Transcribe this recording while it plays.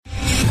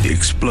The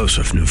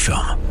explosive new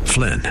film,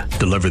 Flynn,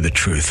 deliver the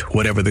truth,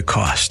 whatever the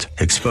cost,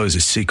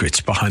 exposes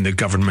secrets behind the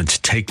government's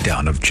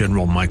takedown of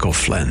General Michael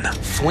Flynn.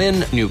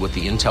 Flynn knew what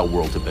the intel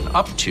world had been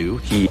up to.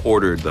 He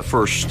ordered the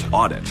first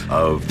audit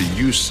of the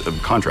use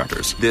of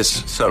contractors.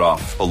 This set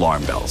off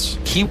alarm bells.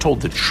 He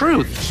told the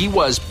truth. He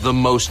was the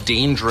most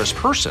dangerous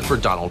person for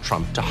Donald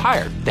Trump to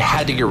hire. They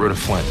had to get rid of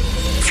Flynn.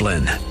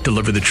 Flynn,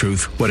 deliver the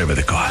truth, whatever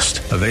the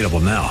cost. Available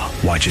now.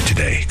 Watch it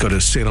today. Go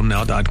to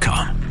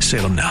salemnow.com.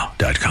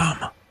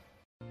 salemnow.com.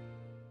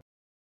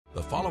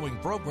 The following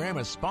program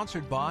is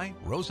sponsored by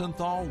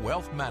Rosenthal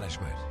Wealth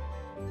Management.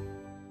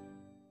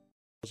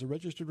 As a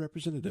registered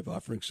representative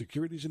offering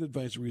securities and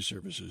advisory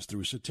services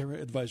through Cetera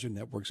Advisor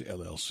Networks,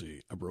 LLC,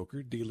 a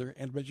broker, dealer,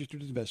 and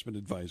registered investment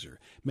advisor,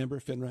 member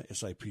FINRA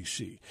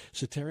SIPC.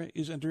 Cetera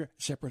is under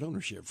separate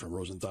ownership from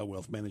Rosenthal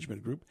Wealth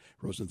Management Group.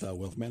 Rosenthal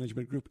Wealth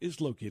Management Group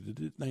is located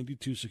at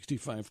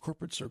 9265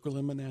 Corporate Circle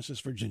in Manassas,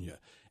 Virginia,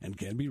 and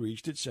can be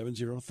reached at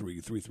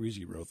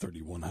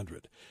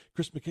 703-330-3100.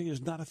 Chris McKay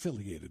is not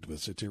affiliated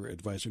with Cetera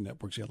Advisor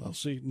Networks,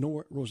 LLC,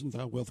 nor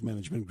Rosenthal Wealth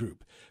Management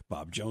Group.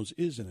 Bob Jones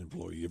is an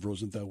employee of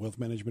Rosenthal Wealth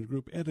Management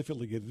Group and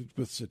affiliated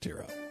with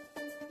Cetera.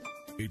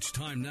 It's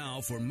time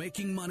now for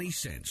Making Money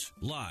Sense,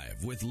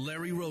 live with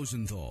Larry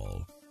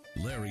Rosenthal.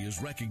 Larry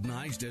is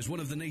recognized as one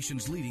of the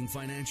nation's leading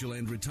financial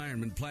and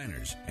retirement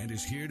planners and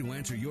is here to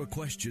answer your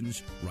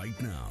questions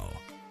right now.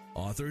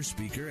 Author,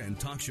 speaker, and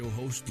talk show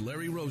host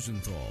Larry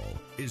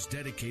Rosenthal is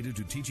dedicated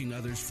to teaching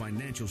others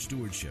financial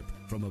stewardship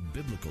from a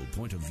biblical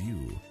point of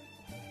view.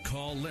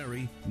 Call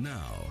Larry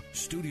now.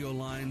 Studio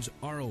lines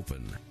are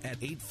open at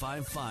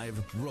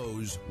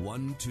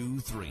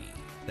 855-ROSE-123.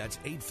 That's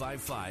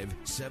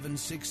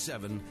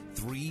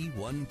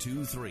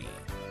 855-767-3123.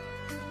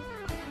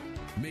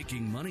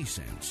 Making Money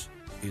Sense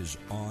is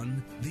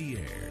on the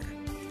air.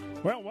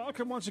 Well,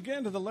 welcome once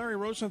again to the Larry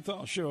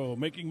Rosenthal Show,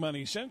 Making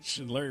Money Sense.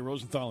 And Larry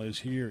Rosenthal is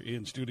here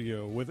in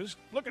studio with us.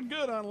 Looking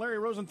good on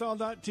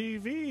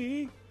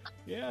LarryRosenthal.tv.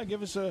 Yeah,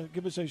 give us a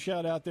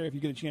shout out there if you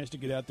get a chance to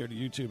get out there to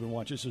YouTube and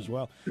watch us as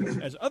well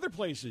as other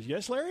places.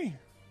 Yes, Larry?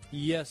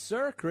 Yes,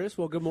 sir, Chris.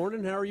 Well, good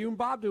morning. How are you and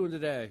Bob doing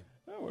today?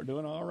 Oh, we're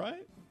doing all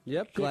right.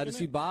 Yep, glad to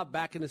see Bob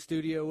back in the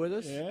studio with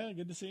us. Yeah,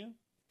 good to see him.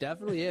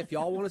 Definitely, yeah. If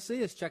y'all want to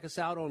see us, check us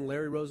out on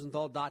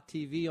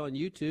LarryRosenthal.tv on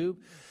YouTube.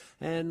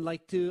 And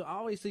like to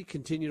obviously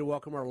continue to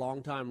welcome our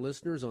longtime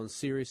listeners on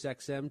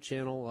SiriusXM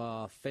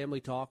channel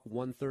Family Talk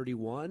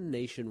 131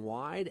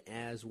 nationwide,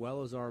 as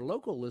well as our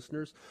local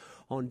listeners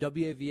on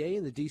WAVA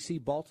in the D.C.,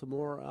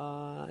 Baltimore,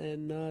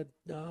 and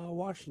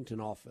Washington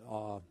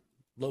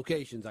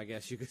locations, I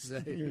guess you could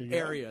say.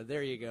 Area.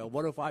 There you go.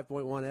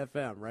 105.1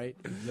 FM, right?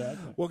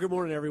 Exactly. Well, good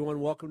morning, everyone.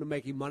 Welcome to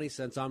Making Money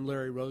Sense. I'm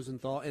Larry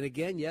Rosenthal. And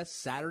again, yes,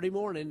 Saturday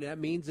morning. That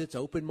means it's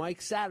open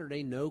mic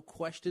Saturday. No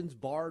questions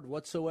barred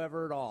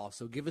whatsoever at all.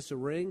 So give us a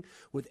ring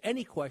with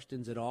any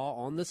questions at all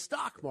on the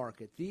stock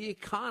market, the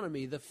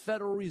economy, the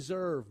Federal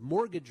Reserve,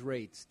 mortgage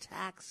rates,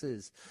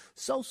 taxes,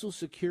 Social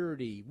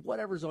Security,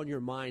 whatever's on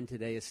your mind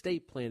today,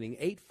 estate planning,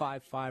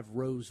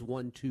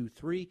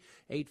 855-ROSE-123,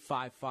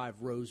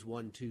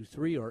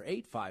 855-ROSE-123. Or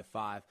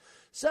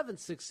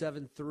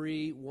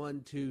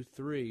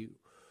 855-767-3123.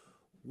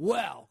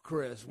 Well,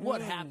 Chris,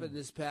 what happened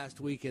this past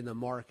week in the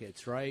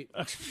markets, right?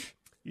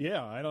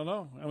 Yeah, I don't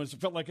know.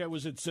 Felt like I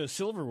was at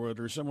Silverwood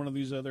or some one of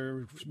these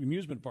other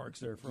amusement parks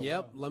there for a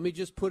while. Let me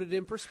just put it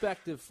in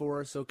perspective for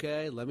us,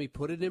 okay? Let me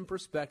put it in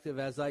perspective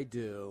as I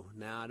do.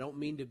 Now, I don't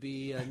mean to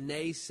be a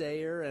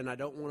naysayer, and I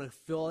don't want to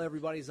fill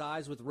everybody's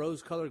eyes with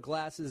rose-colored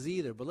glasses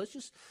either, but let's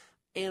just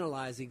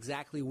analyze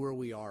exactly where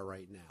we are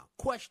right now.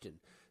 Question.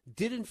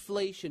 Did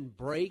inflation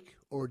break,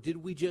 or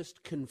did we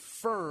just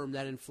confirm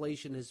that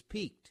inflation has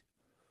peaked?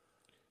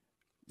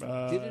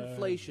 Did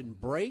inflation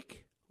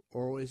break,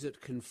 or is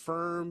it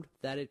confirmed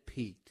that it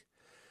peaked?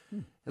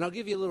 And I'll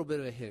give you a little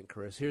bit of a hint,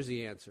 Chris. Here's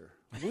the answer.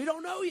 We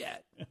don't know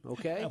yet,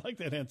 okay? I like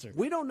that answer.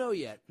 We don't know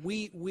yet.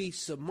 We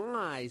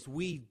surmise,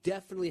 we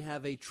definitely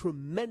have a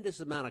tremendous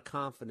amount of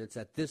confidence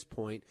at this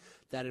point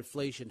that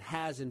inflation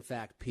has, in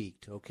fact,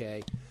 peaked,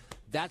 okay?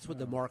 That's what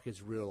the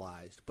market's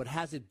realized. But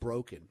has it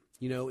broken?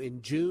 You know,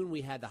 in June,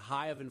 we had the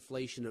high of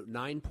inflation of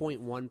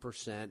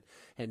 9.1%,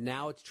 and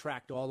now it's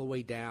tracked all the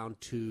way down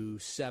to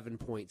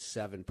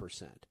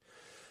 7.7%.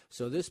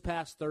 So this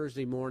past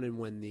Thursday morning,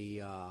 when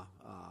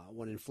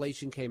when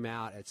inflation came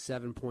out at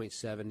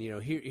 7.7, you know,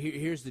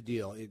 here's the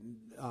deal.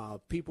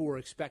 People were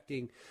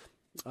expecting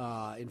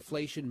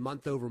inflation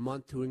month over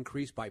month to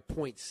increase by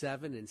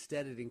 0.7.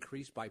 Instead, it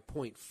increased by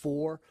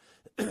 0.4.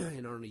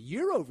 And on a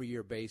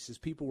year-over-year basis,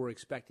 people were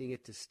expecting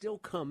it to still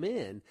come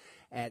in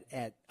at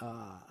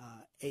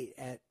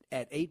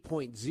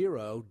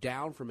 8.0,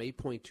 down from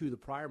 8.2 the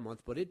prior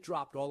month, but it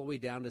dropped all the way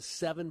down to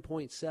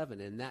 7.7,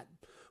 and that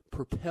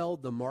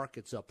propelled the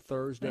markets up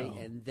Thursday,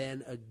 and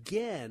then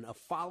again a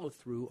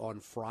follow-through on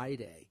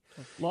Friday.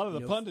 A lot of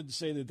the pundits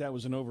say that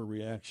was an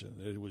overreaction.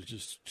 That it was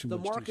just too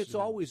much. The markets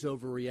always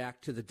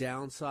overreact to the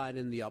downside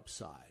and the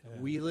upside.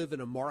 Yeah. We live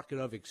in a market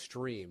of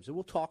extremes, and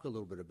we'll talk a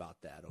little bit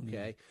about that,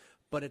 okay?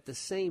 But at the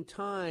same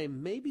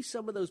time, maybe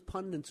some of those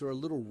pundits are a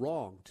little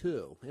wrong,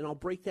 too. And I'll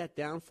break that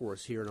down for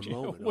us here in a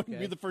moment. Wouldn't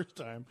be the first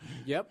time.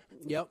 Yep.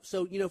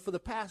 So,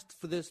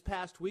 for this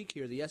past week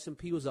here, the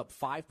S&P was up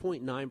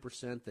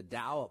 5.9%, the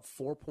Dow up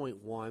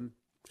 4.1%,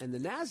 and the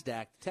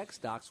NASDAQ tech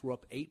stocks were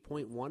up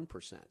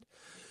 8.1%.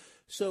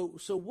 So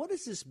what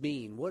does this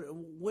mean?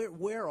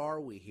 Where are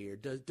we here?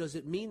 Does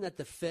it mean that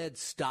the Fed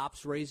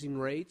stops raising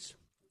rates?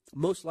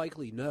 Most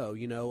likely, no.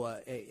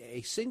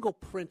 A single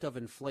print of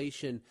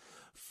inflation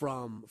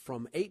from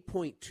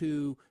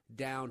 8.2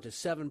 down to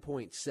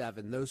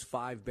 7.7, those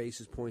 5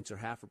 basis points or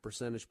half a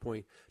percentage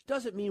point,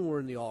 doesn't mean we're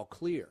in the all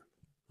clear.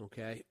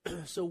 Okay,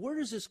 so where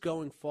is this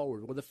going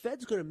forward? Well, the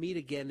Fed's going to meet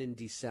again in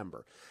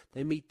December.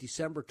 They meet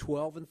December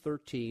 12 and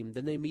 13.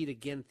 Then they meet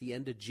again at the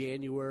end of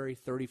January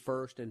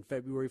 31st and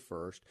February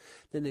 1st.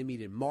 Then they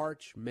meet in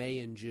March, May,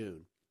 and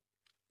June.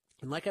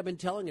 And like I've been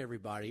telling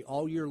everybody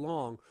all year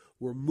long,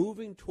 we're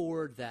moving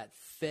toward that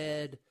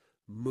Fed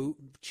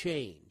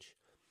change.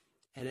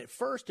 And at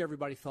first,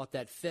 everybody thought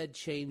that Fed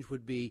change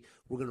would be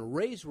we're going to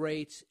raise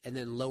rates and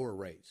then lower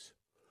rates.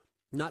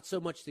 Not so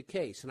much the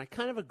case. And I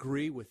kind of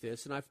agree with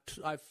this, and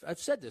I've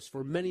said this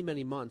for many,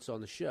 many months on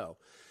the show.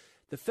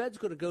 The Fed's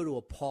going to go to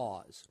a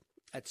pause.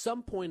 At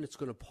some point, it's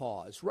going to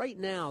pause. Right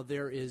now,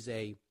 there is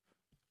a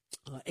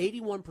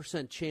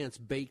 81% chance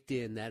baked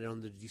in that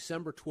on the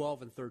December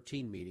 12 and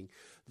 13 meeting,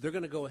 they're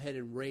going to go ahead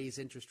and raise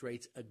interest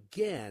rates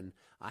again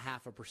a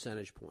half a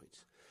percentage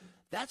points.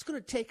 That's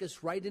going to take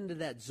us right into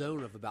that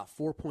zone of about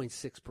 4.6%,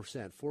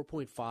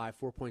 4.5,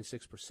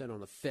 4.6% on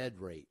the Fed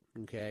rate,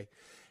 okay?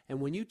 And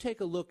when you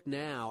take a look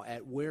now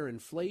at where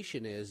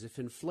inflation is, if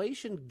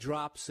inflation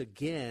drops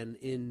again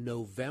in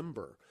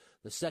November,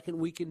 the second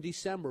week in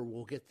December,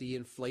 we'll get the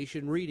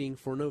inflation reading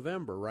for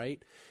November,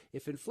 right?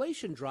 If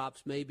inflation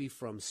drops maybe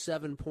from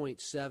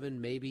 7.7,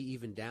 maybe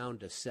even down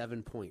to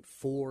 7.4,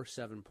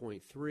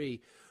 7.3,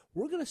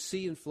 we're going to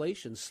see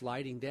inflation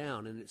sliding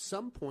down, and at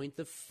some point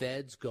the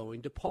Fed's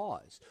going to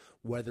pause,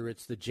 whether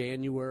it's the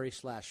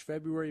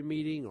January/February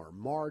meeting or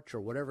March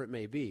or whatever it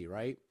may be,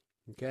 right?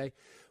 Okay?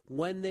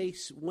 When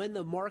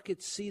the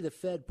markets see the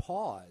Fed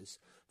pause,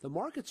 the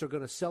markets are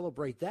going to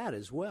celebrate that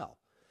as well.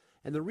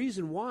 And the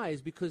reason why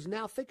is because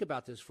now think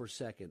about this for a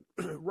second.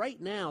 Right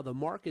now, the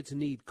markets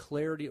need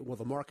clarity. Well,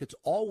 the markets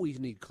always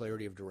need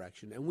clarity of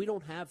direction, and we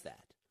don't have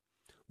that.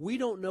 We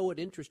don't know what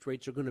interest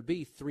rates are going to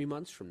be 3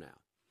 months from now.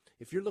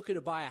 If you're looking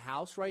to buy a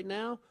house right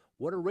now,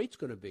 what are rates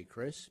going to be,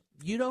 Chris?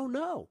 You don't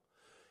know.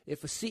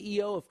 If a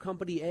CEO of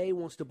company A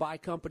wants to buy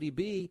company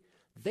B,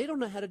 they don't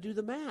know how to do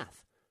the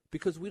math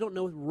because we don't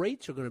know what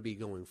rates are going to be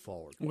going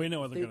forward. We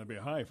know they're going to be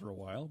high for a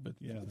while, but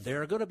yeah.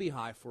 They're going to be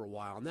high for a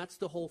while, and that's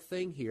the whole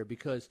thing here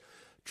because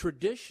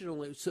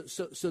traditionally,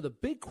 so the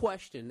big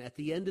question at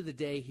the end of the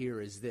day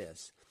here is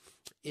this,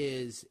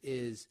 is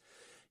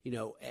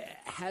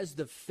has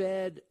the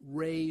Fed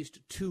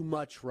raised too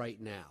much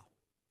right now?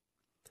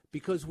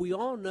 Because we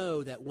all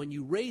know that when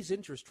you raise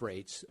interest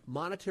rates,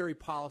 monetary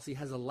policy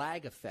has a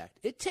lag effect.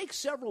 It takes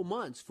several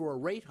months for a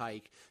rate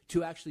hike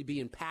to actually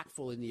be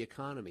impactful in the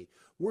economy.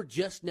 We're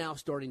just now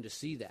starting to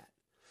see that.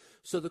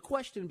 So the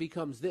question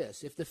becomes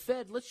this. If the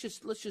Fed, let's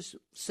just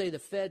say the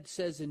Fed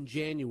says in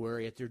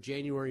January at their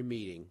January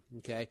meeting,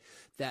 okay,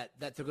 that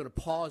they're going to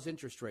pause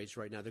interest rates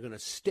right now. They're going to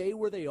stay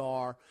where they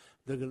are.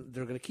 They're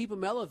going to keep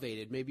them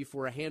elevated maybe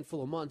for a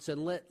handful of months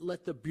and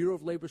let the Bureau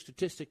of Labor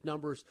Statistic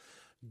numbers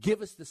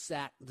give us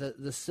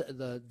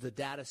the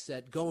data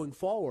set going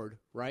forward,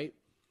 right?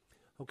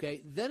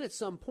 Okay, then at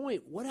some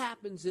point, what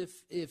happens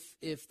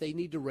if they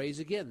need to raise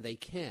again? They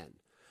can.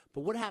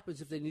 But what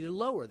happens if they need to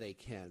lower? They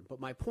can.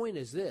 But my point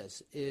is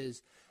this,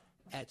 is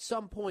at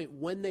some point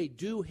when they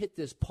do hit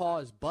this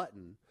pause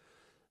button,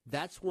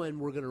 that's when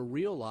we're going to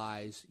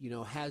realize,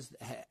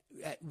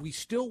 we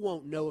still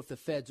won't know if the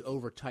Fed's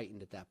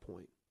over-tightened at that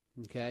point,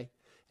 okay?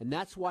 And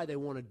that's why they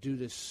want to do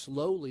this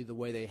slowly the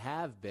way they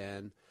have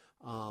been.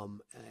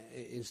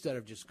 Instead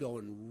of just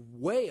going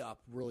way up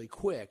really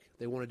quick,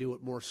 they want to do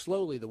it more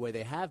slowly the way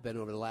they have been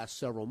over the last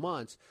several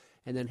months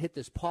and then hit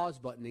this pause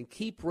button and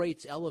keep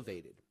rates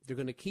elevated. They're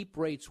going to keep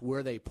rates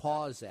where they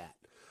pause at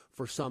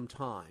for some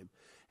time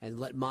and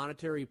let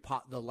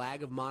the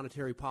lag of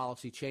monetary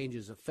policy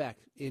changes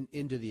affect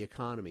into the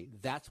economy.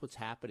 That's what's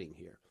happening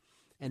here.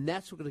 And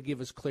that's what's going to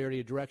give us clarity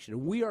of direction.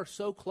 And we are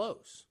so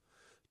close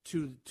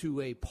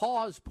to a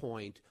pause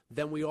point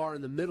than we are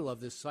in the middle of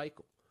this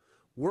cycle.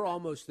 We're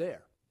almost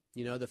there.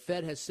 The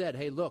Fed has said,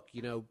 hey, look,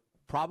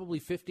 probably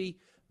 50,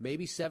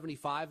 maybe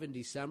 75 in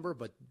December,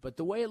 but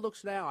the way it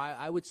looks now,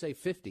 I would say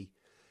 50,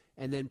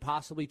 and then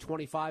possibly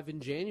 25 in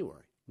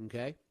January,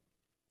 okay?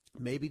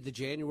 Maybe the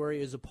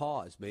January is a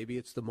pause. Maybe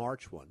it's the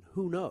March one.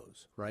 Who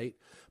knows, right?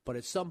 But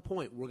at some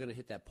point, we're going to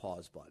hit that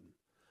pause button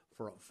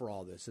for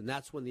all this, and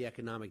that's when the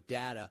economic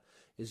data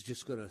is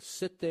just going to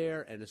sit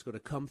there and it's going to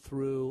come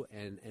through,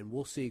 and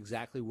we'll see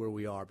exactly where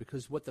we are.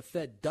 Because what the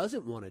Fed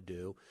doesn't want to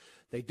do,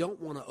 they don't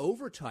want to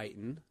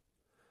over-tighten,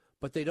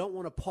 but they don't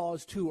want to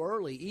pause too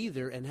early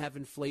either and have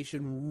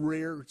inflation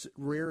rear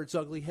its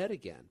ugly head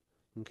again,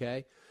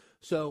 okay?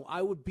 So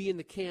I would be in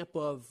the camp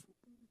of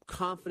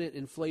confident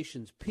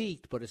inflation's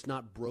peaked, but it's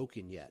not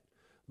broken yet.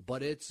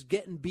 But it's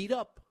getting beat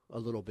up a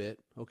little bit,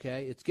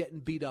 okay? It's getting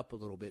beat up a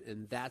little bit,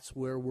 and that's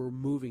where we're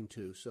moving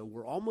to. So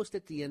we're almost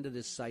at the end of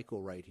this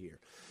cycle right here.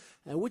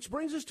 And which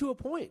brings us to a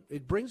point.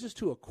 It brings us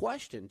to a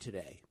question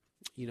today,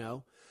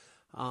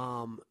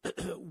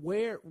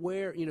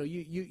 where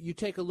you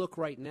take a look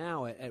right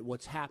now at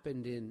what's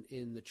happened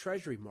in the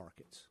Treasury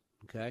markets,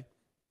 okay?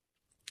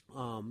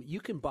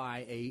 You can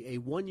buy a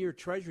one-year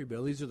Treasury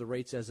bill. These are the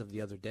rates as of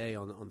the other day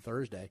on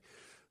Thursday,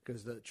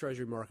 because the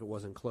Treasury market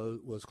was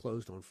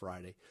closed on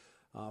Friday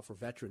for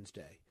Veterans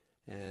Day,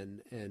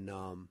 and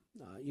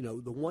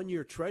the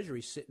one-year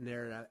Treasury sitting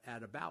there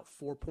at about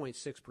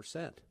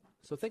 4.6%.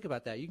 So think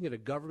about that. You can get a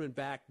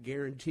government-backed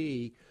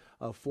guarantee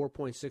of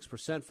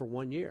 4.6% for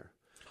 1 year.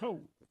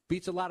 Oh,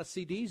 beats a lot of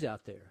CDs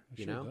out there.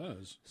 It sure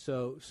does.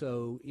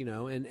 So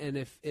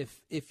and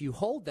if you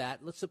hold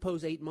that, let's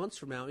suppose 8 months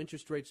from now,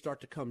 interest rates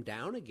start to come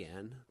down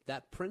again.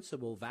 That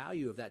principal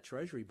value of that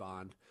Treasury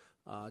bond,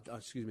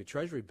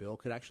 Treasury bill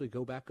could actually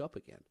go back up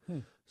again.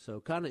 So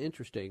kind of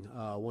interesting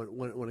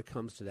when it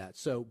comes to that.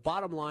 So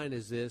bottom line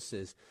is this: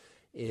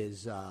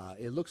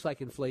 it looks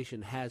like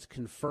inflation has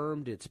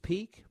confirmed its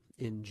peak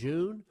in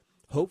June,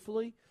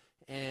 hopefully,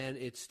 and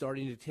it's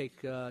starting to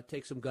take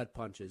some gut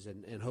punches,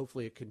 and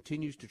hopefully it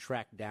continues to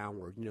track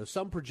downward.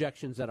 Some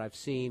projections that I've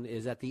seen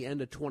is at the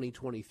end of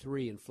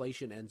 2023,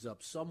 inflation ends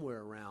up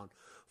somewhere around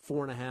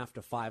 4.5%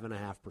 to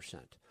 5.5%.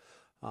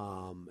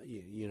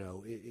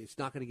 It's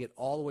not going to get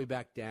all the way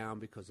back down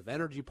because of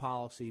energy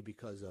policy,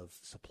 because of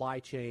supply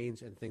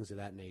chains and things of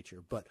that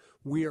nature. But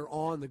we are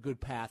on the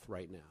good path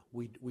right now.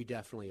 We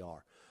definitely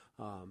are.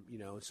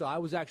 So I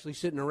was actually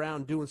sitting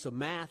around doing some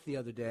math the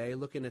other day,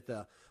 looking at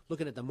the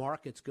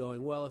markets,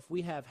 going, well, if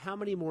we have how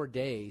many more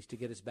days to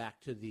get us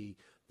back to the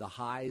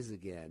highs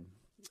again,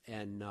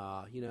 and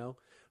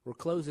we're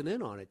closing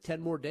in on it, 10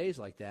 more days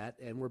like that,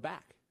 and we're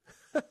back.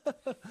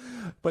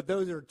 But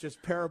those are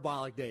just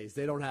parabolic days.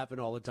 They don't happen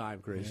all the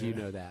time, Chris. Yeah. You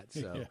know that.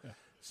 So. Yeah.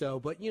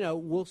 So, but,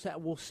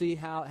 we'll see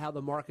how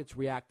the markets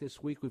react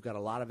this week. We've got a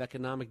lot of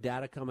economic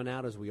data coming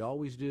out, as we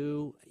always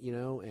do,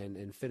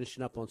 and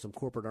finishing up on some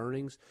corporate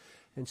earnings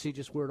and see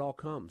just where it all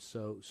comes.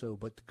 So,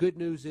 but the good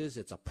news is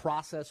it's a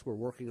process. We're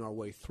working our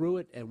way through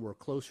it, and we're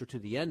closer to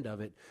the end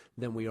of it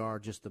than we are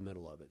just the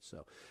middle of it.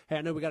 So, hey,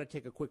 I know we got to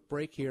take a quick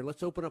break here.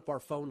 Let's open up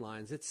our phone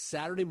lines. It's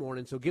Saturday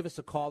morning, so give us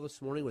a call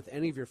this morning with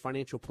any of your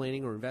financial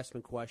planning or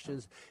investment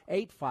questions.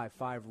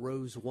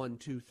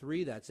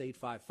 855-ROSE-123. That's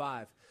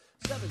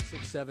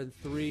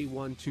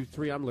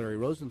 855-767-3123. I'm Larry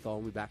Rosenthal.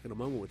 We'll be back in a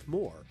moment with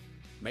more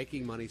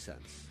Making Money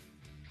Sense.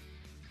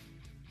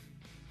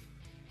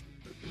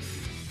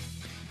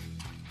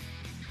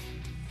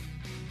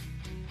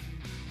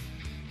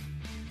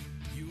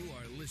 You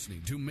are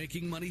listening to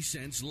Making Money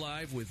Sense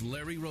live with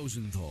Larry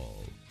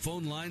Rosenthal.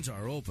 Phone lines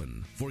are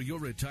open for your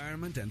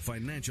retirement and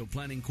financial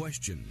planning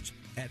questions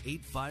at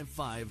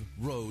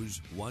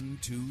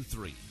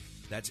 855-ROSE-123.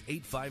 That's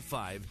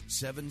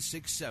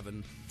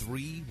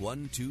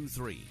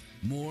 855-767-3123.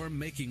 More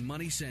Making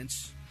Money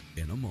Sense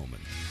in a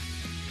moment.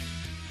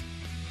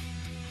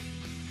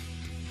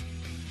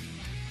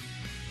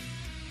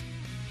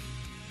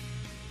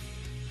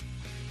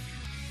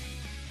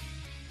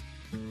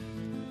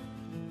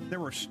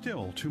 There are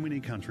still too many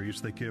countries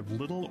that give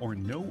little or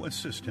no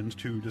assistance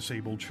to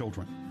disabled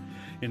children.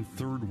 In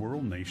third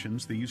world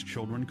nations, these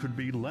children could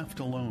be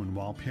left alone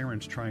while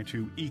parents try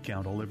to eke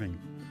out a living.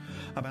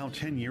 About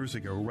 10 years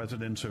ago,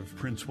 residents of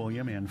Prince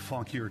William and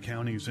Fauquier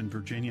counties in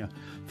Virginia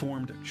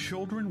formed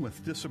Children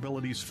with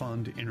Disabilities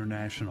Fund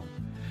International.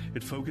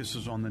 It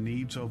focuses on the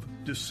needs of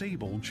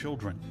disabled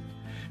children.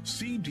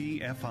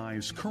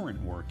 CDFI's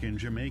current work in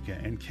Jamaica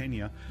and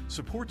Kenya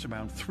supports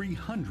about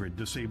 300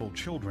 disabled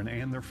children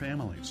and their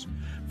families.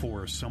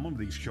 For some of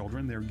these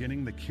children, they're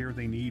getting the care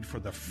they need for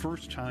the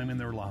first time in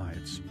their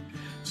lives.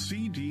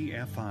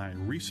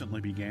 CDFI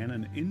recently began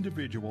an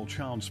individual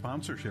child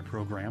sponsorship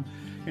program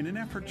in an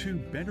effort to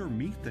better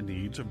meet the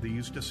needs of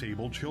these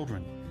disabled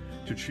children.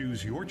 To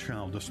choose your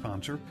child to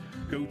sponsor,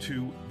 go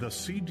to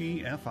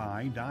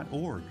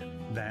thecdfi.org.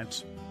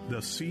 That's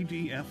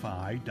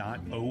thecdfi.org.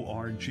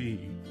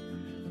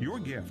 Your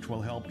gift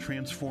will help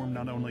transform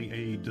not only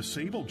a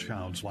disabled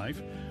child's life,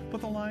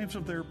 but the lives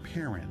of their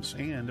parents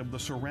and of the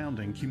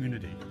surrounding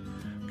community.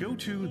 Go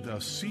to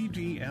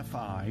thecdfi.org.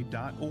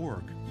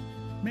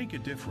 Make a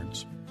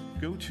difference.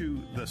 Go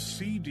to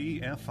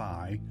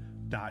thecdfi.org.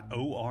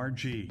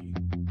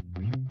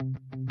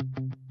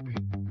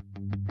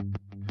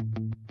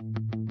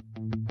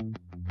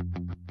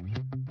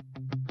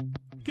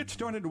 Get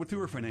started with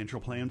your financial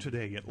plan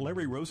today at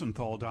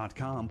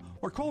LarryRosenthal.com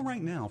or call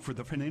right now for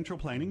the Financial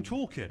Planning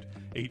Toolkit,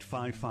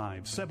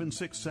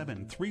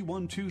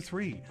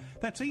 855-767-3123.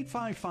 That's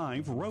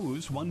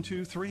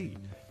 855-ROSE-123.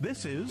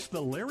 This is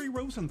The Larry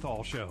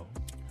Rosenthal Show.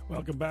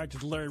 Welcome back to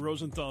the Larry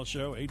Rosenthal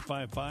Show,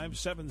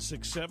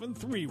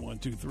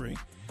 855-767-3123.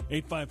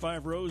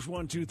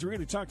 855-ROSE-123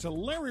 to talk to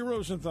Larry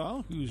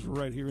Rosenthal, who's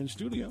right here in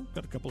studio.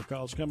 Got a couple of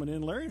calls coming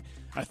in, Larry.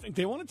 I think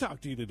they want to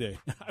talk to you today.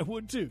 I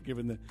would, too,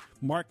 given the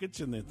markets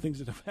and the things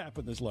that have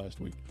happened this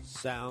last week.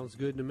 Sounds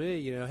good to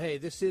me. Hey,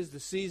 this is the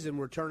season.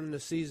 We're turning the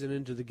season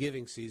into the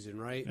giving season,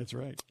 right? That's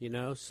right.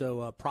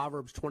 So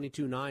Proverbs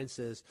 22:9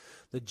 says,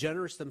 "The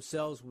generous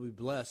themselves will be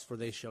blessed, for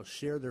they shall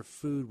share their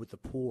food with the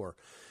poor."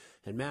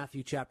 In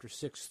Matthew chapter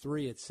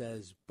 6:3, it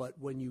says, "But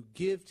when you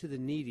give to the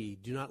needy,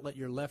 do not let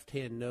your left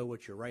hand know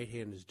what your right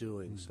hand is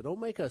doing." So don't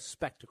make a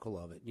spectacle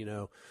of it.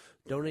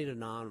 Donate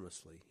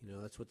anonymously.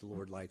 That's what the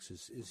Lord likes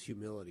is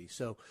humility.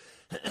 So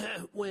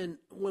when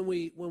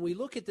we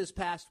look at this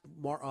past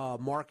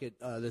market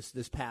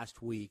this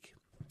past week,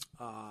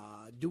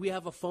 do we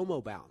have a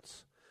FOMO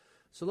bounce?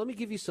 So let me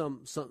give you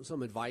some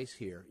advice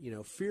here.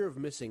 Fear of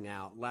missing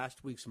out,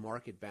 last week's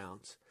market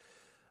bounce.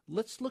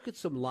 Let's look at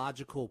some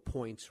logical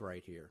points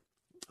right here.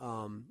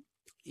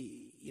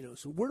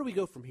 So where do we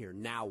go from here?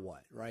 Now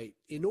what, right?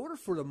 In order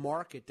for the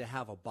market to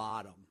have a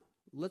bottom,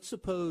 let's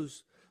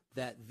suppose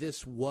that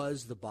this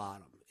was the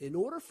bottom. In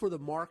order for the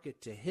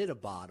market to hit a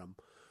bottom,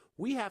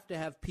 we have to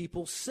have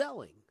people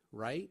selling,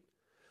 right?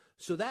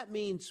 So that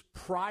means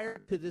prior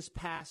to this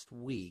past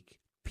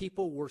week,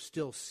 people were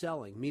still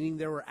selling, meaning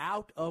they were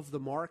out of the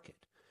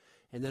market.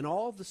 And then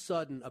all of a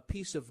sudden, a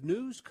piece of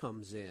news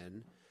comes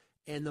in,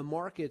 and the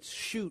markets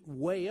shoot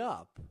way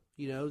up.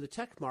 The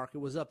tech market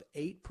was up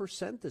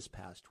 8% this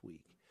past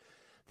week.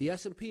 The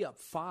S&P up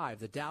 5%,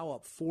 the Dow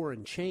up 4%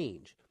 and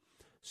change.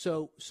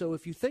 So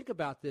if you think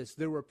about this,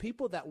 there were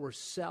people that were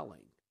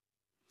selling.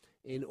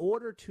 In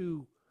order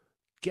to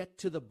get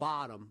to the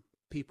bottom,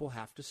 people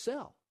have to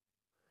sell.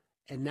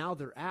 And now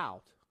they're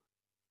out.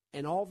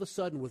 And all of a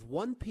sudden, with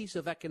one piece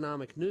of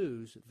economic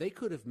news, they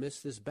could have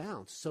missed this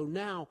bounce. So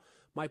now,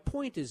 my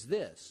point is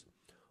this.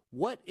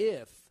 What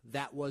if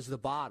that was the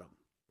bottom?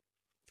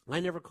 I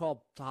never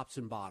call tops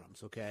and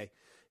bottoms, okay?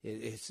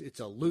 It's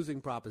a losing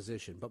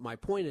proposition. But my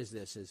point is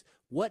this, is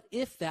what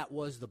if that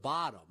was the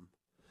bottom?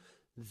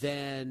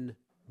 Then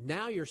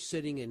now you're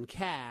sitting in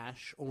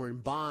cash or in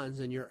bonds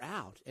and you're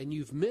out. And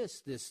you've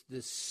missed this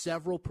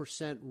several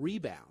percent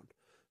rebound.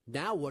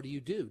 Now what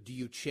do? Do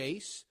you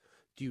chase?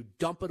 Do you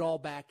dump it all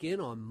back in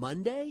on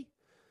Monday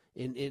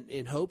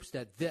in hopes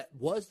that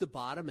was the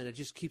bottom and it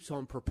just keeps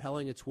on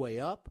propelling its way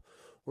up?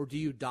 Or do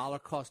you dollar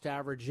cost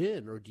average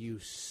in? Or do you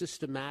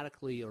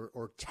systematically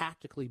or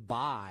tactically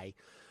buy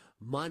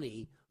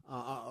money,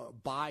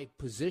 buy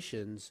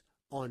positions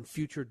on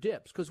future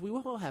dips? Because we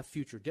will have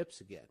future dips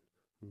again,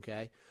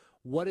 okay?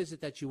 What is it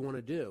that you want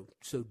to do?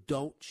 So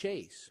don't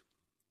chase.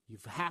 You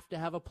have to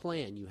have a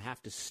plan. You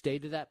have to stay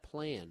to that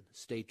plan.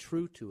 Stay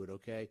true to it,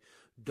 okay?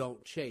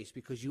 Don't chase,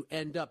 because you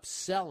end up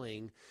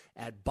selling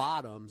at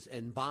bottoms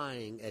and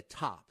buying at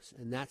tops.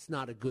 And that's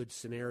not a good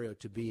scenario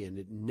to be in.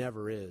 It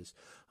never is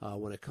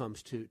when it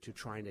comes to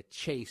trying to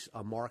chase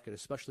a market,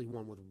 especially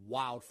one with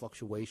wild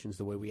fluctuations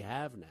the way we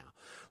have now.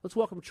 Let's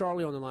welcome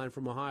Charlie on the line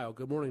from Ohio.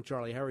 Good morning,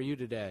 Charlie. How are you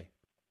today?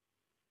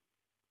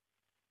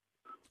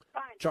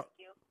 Fine, thank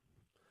you.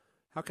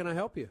 How can I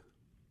help you?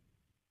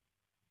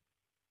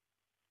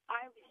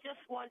 I was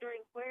just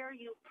wondering where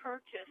you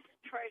purchase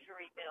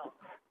Treasury bills.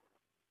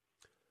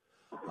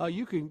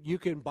 You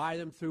can buy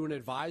them through an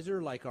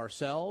advisor like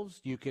ourselves.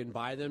 You can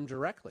buy them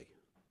directly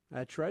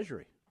at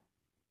Treasury.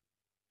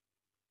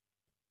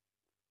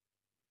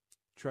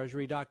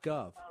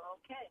 Treasury.gov. Oh,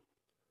 okay.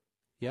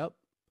 Yep.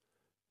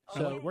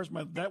 So where's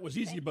that was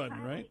easy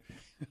button, right?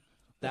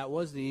 That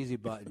was the easy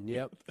button.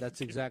 Yep,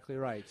 that's exactly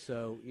right.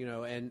 So,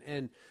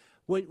 and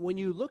when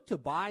you look to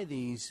buy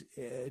these,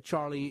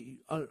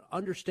 Charlie,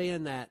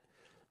 understand that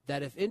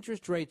if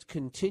interest rates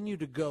continue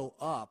to go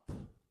up,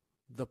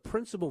 the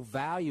principal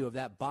value of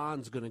that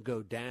bond's going to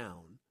go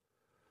down.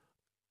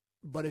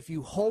 But if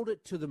you hold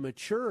it to the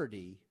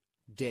maturity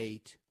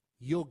date,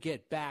 you'll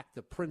get back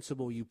the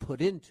principal you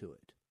put into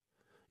it.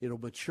 It'll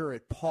mature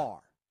at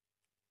par.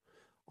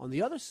 On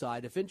the other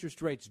side, if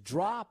interest rates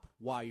drop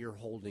while you're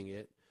holding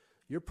it,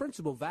 your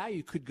principal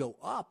value could go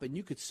up and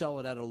you could sell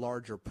it at a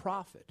larger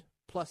profit,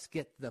 plus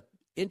get the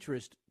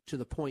interest to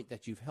the point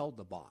that you've held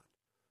the bond.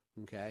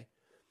 Okay?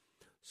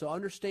 So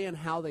understand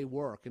how they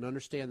work and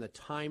understand the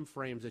time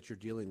frames that you're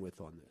dealing with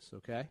on this,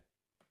 okay?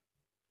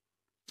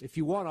 If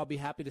you want, I'll be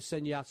happy to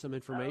send you out some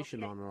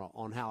information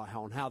on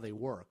how they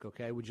work,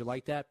 okay? Would you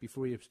like that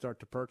before you start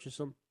to purchase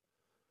them?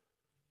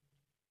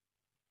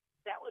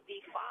 That would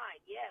be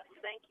fine. Yes,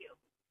 thank you.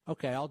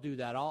 Okay, I'll do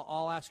that.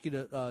 I'll ask you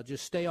to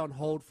just stay on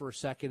hold for a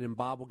second, and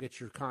Bob will get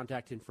your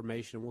contact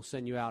information, and we'll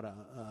send you out a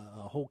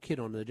whole kit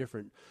on the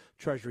different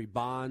Treasury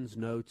bonds,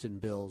 notes, and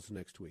bills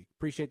next week.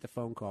 Appreciate the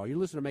phone call. You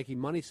listen to Making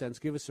Money Sense.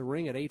 Give us a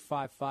ring at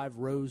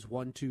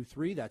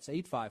 855-ROSE-123. That's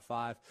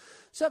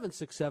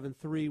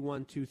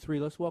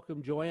 855-767-3123. Let's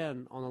welcome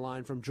Joanne on the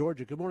line from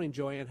Georgia. Good morning,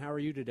 Joanne. How are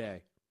you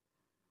today?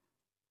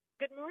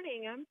 Good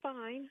morning. I'm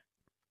fine.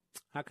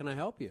 How can I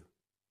help you?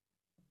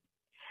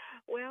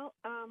 Well,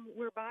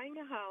 we're buying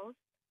a house,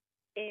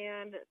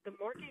 and the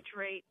mortgage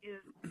rate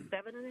is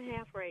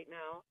 7.5% right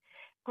now.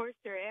 Of course,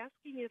 they're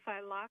asking if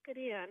I lock it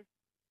in,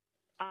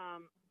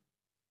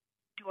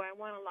 do I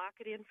want to lock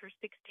it in for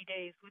 60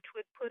 days, which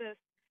would put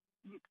us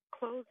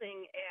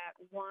closing at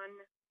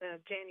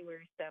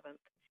January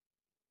 7th.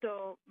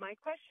 So my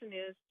question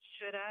is,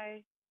 should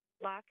I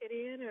lock it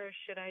in, or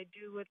should I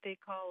do what they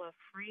call a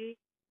free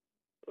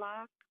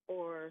lock?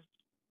 Or,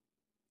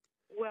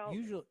 well,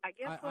 Usually, I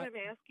guess what I'm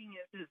asking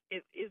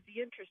is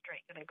the interest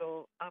rate going to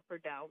go up or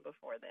down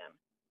before then?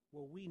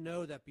 Well, we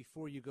know that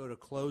before you go to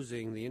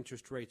closing, the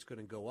interest rate's going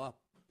to go up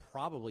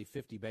probably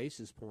 50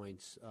 basis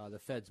points. The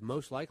Fed's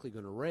most likely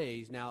going to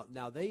raise. Now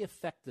they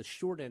affect the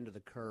short end of the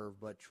curve,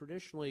 but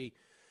traditionally,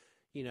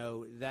 you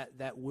know,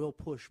 that will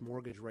push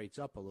mortgage rates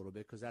up a little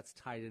bit because that's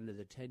tied into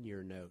the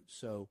 10-year note.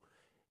 So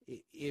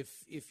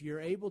if you're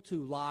able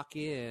to lock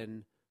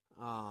in,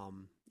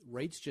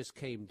 rates just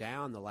came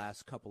down the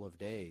last couple of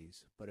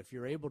days, but if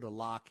you're able to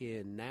lock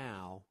in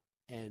now,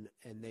 and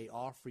they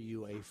offer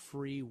you a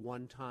free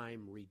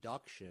one-time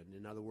reduction.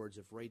 In other words,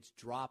 if rates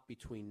drop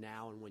between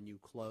now and when you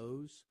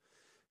close,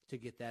 to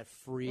get that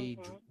free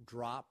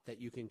drop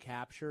that you can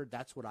capture,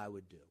 that's what I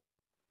would do.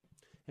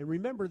 And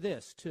remember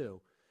this,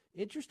 too.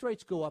 Interest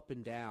rates go up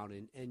and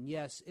down, and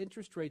yes,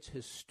 interest rates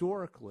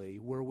historically,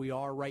 where we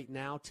are right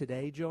now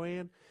today,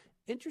 Joanne,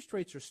 interest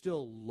rates are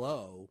still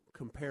low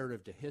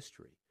comparative to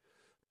history.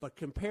 But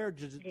compared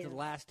to the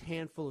last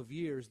handful of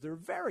years, they're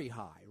very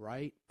high,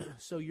 right?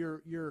 So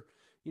you're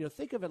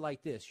think of it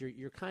like this: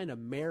 you're kind of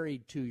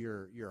married to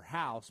your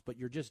house, but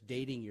you're just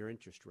dating your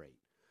interest rate.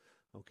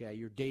 Okay,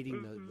 you're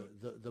dating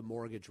the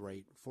mortgage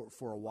rate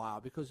for a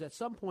while, because at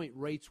some point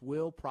rates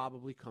will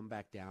probably come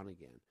back down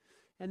again,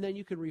 and then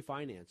you can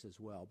refinance as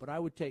well. But I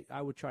would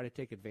try to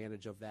take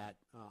advantage of that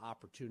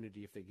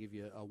opportunity if they give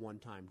you a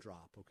one-time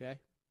drop. Okay.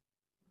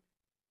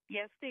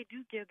 Yes, they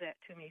do give that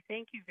to me.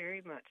 Thank you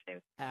very much.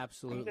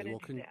 Absolutely. Well,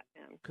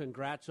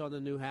 congrats on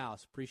the new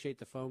house. Appreciate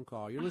the phone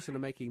call. You're listening to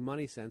Making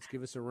Money Sense.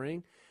 Give us a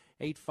ring,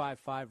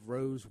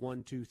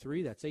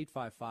 855-ROSE-123. That's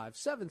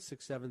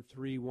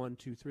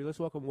 855-767-3123. Let's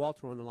welcome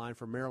Walter on the line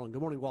from Maryland.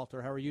 Good morning,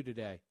 Walter. How are you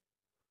today?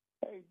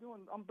 Hey,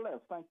 I'm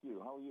blessed. Thank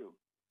you. How are you?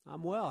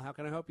 I'm well. How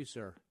can I help you,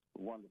 sir?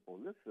 Wonderful.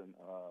 Listen,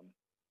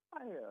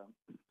 I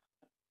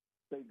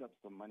saved up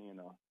some money in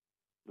the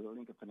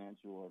Lincoln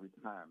Financial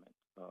retirement.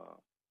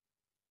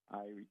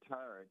 I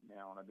retired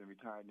now, and I've been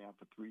retired now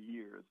for 3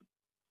 years.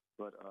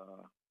 But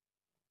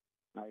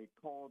I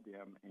called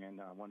them, and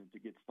I wanted to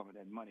get some of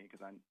that money because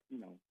I,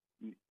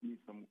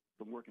 need some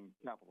working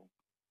capital.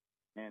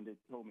 And they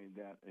told me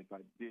that if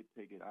I did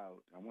take it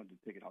out, I wanted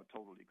to take it out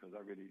totally because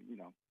I really,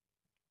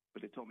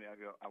 but they told me I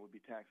would be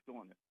taxed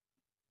on it.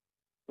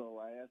 So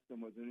I asked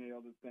them, was there any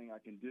other thing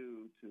I can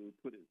do to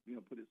put it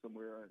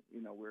somewhere,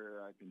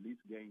 where I can at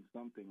least gain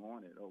something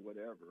on it or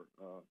whatever.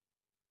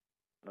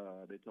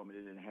 They told me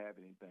they didn't have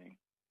anything.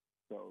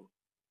 So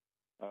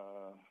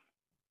I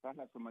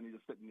had some money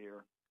just sitting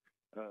there,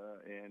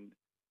 and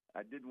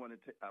I didn't want to.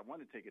 I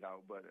want to take it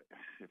out, but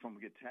if I'm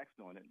gonna get taxed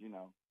on it,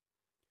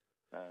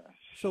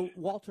 So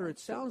Walter, it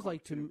sounds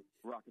like to me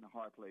rocking a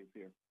hard place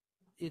here.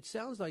 It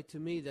sounds like to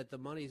me that the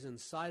money's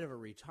inside of a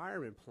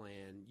retirement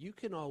plan. You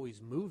can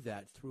always move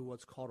that through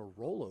what's called a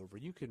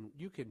rollover. You can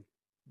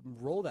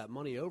roll that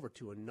money over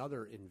to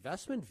another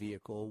investment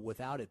vehicle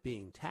without it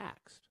being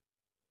taxed.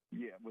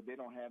 Yeah, but they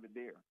don't have it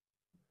there.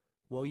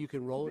 Well, you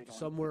can roll it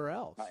somewhere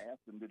else. I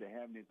asked them, do they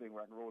have anything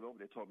where I can roll it over?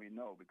 They told me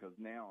no, because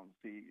now,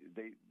 see,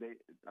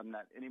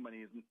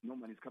 no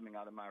money's coming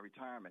out of my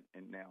retirement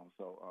now.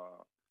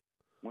 So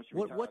once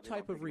you retire, what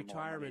type of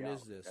retirement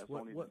is this? That's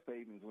only the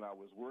savings when I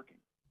was working.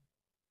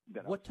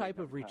 What type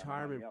of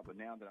retirement? But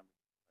now that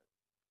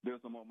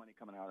there's no more money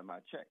coming out of my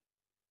check.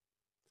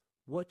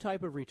 What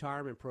type of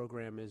retirement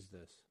program is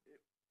this?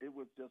 It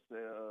was just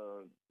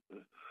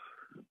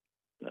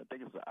I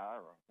think it's an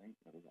IRA. I think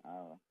that was an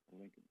IRA.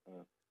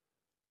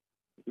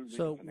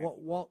 So,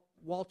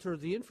 Walter,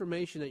 the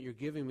information that you're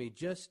giving me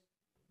just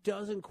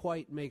doesn't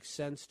quite make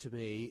sense to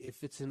me.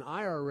 If it's an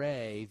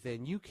IRA,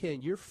 then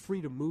you're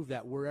free to move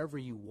that wherever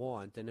you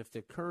want. And if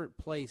the current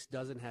place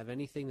doesn't have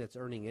anything that's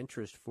earning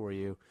interest for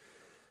you,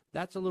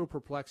 that's a little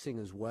perplexing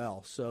as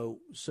well. So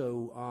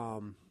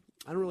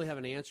I don't really have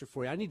an answer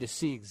for you. I need to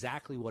see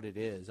exactly what it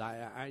is.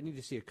 I need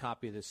to see a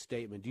copy of this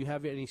statement. Do you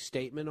have any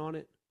statement on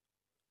it?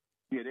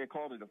 Yeah, they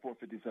called it a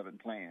 457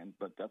 plan,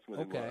 but that's what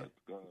it was.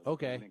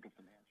 Okay. Lincoln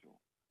Financial.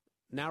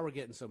 Now we're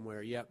getting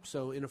somewhere. Yep.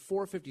 So in a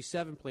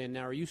 457 plan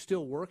now, are you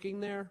still working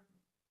there?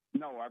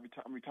 No,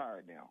 I'm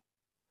retired now.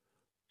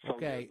 So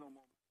okay. There's no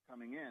more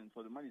coming in,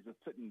 so the money's just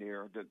sitting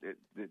there.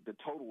 The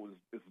total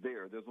is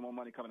there. There's no more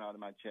money coming out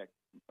of my check.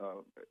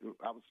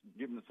 I was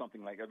given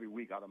something like every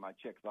week out of my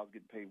check, so I was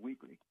getting paid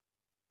weekly.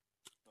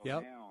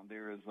 So now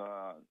there's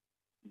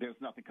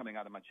nothing coming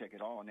out of my check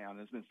at all now, and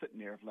it's been sitting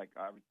there for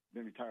I've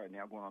been retired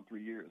now, going on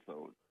 3 years.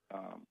 So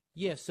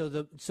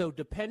so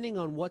depending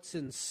on what's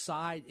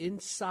inside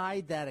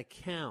that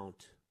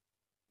account,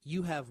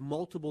 you have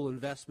multiple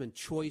investment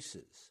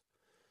choices.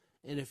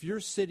 And if you're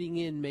sitting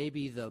in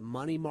maybe the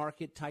money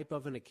market type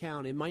of an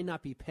account, it might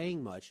not be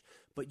paying much,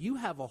 but you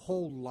have a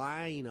whole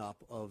lineup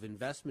of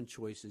investment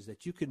choices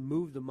that you can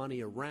move the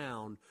money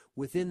around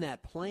within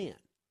that plan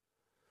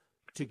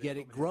to get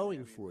it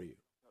growing for you.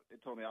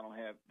 told me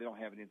they don't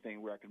have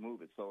anything where I can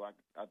move it. So I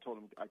told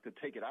them I could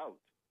take it out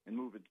and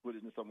move it, put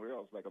it in somewhere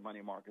else, like a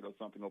money market or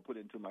something, or put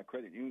it into my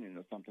credit union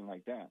or something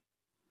like that.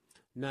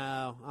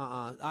 No,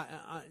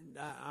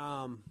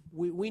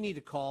 we need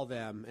to call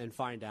them and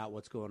find out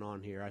what's going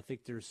on here. I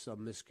think there's some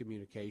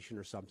miscommunication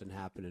or something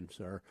happening,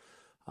 sir.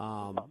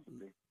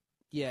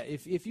 Yeah,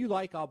 if you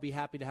like, I'll be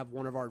happy to have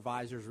one of our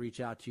advisors reach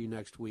out to you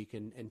next week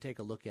and take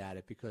a look at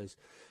it, because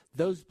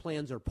those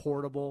plans are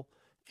portable.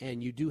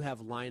 And you do have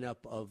a lineup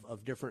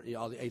of different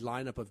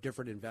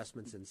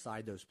investments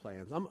inside those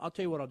plans. I'll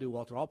tell you what I'll do,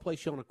 Walter. I'll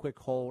place you on a quick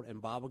hold,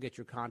 and Bob will get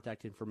your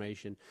contact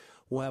information.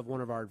 We'll have one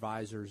of our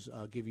advisors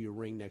give you a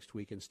ring next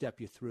week and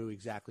step you through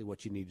exactly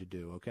what you need to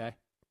do, okay?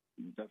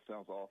 That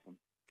sounds awesome.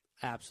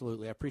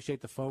 Absolutely. I appreciate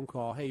the phone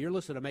call. Hey, you're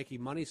listening to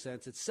Making Money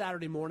Sense. It's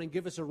Saturday morning.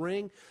 Give us a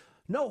ring.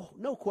 No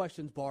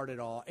questions barred at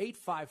all.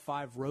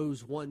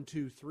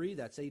 855-ROSE-123.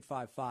 That's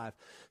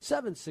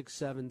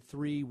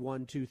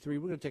 855-767-3123. We're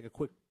going to take a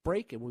quick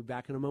break, and we'll be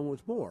back in a moment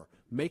with more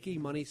Making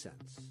Money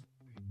Sense.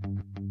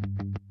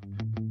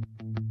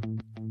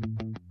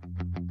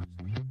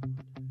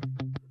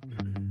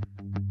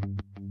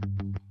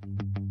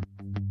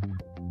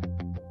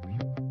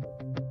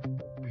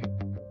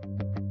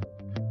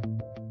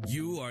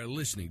 You are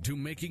listening to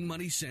Making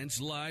Money Sense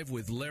live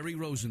with Larry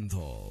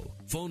Rosenthal.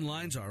 Phone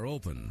lines are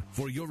open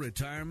for your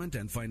retirement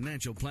and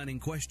financial planning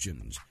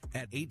questions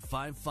at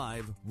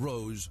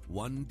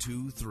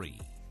 855-ROSE-123.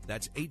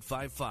 That's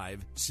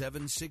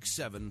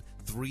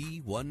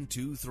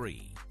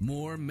 855-767-3123.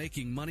 More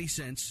Making Money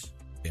Sense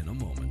in a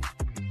moment.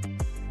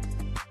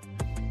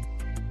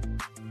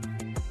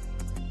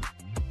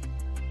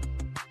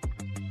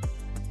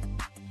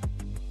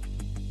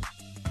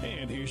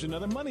 And here's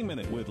another Money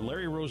Minute with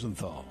Larry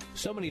Rosenthal.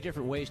 So many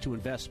different ways to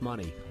invest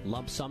money.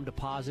 Lump sum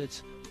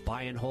deposits,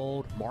 buy and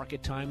hold,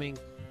 market timing.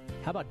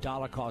 How about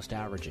dollar cost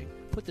averaging?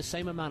 Put the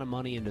same amount of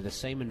money into the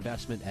same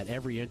investment at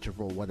every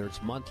interval, whether it's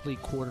monthly,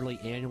 quarterly,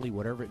 annually,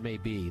 whatever it may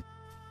be.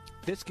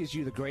 This gives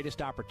you the greatest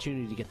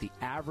opportunity to get the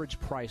average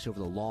price over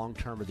the long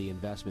term of the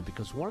investment,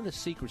 because one of the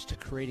secrets to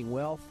creating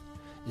wealth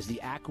is the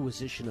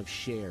acquisition of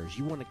shares.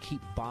 You want to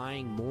keep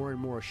buying more and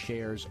more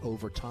shares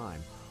over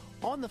time.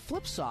 On the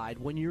flip side,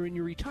 when you're in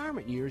your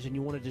retirement years and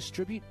you want to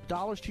distribute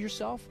dollars to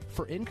yourself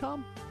for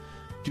income,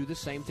 do the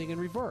same thing in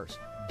reverse.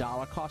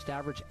 Dollar cost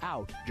average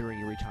out during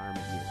your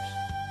retirement years.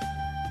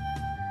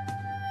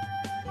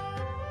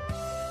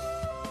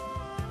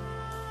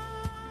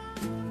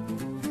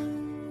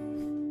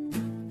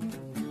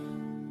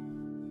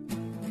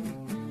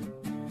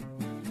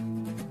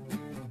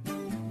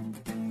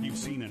 You've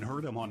seen and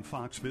heard him on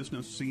Fox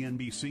Business,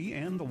 CNBC,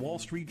 and the Wall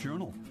Street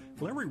Journal.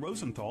 Larry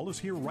Rosenthal is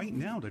here right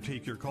now to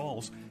take your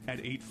calls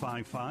at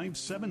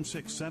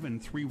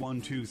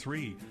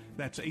 855-767-3123.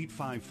 That's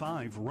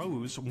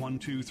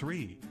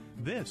 855-ROSE-123.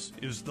 This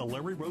is The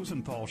Larry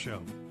Rosenthal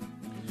Show.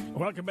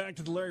 Welcome back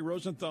to the Larry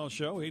Rosenthal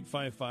Show,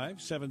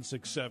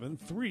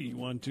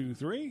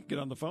 855-767-3123. Get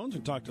on the phones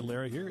and talk to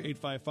Larry here,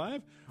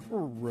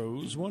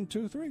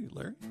 855-ROSE-123.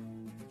 Larry?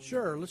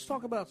 Sure. Let's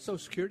talk about Social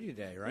Security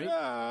today, right?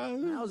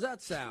 How's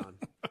that sound?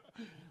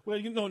 Well,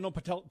 no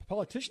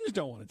politicians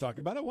don't want to talk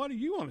about it. Why do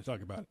you want to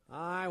talk about it?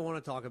 I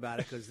want to talk about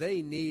it because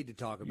they need to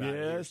talk about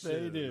it. Yes,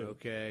 they do.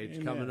 Okay,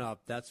 it's coming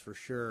up, that's for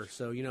sure.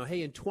 So,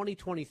 hey, in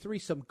 2023,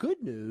 some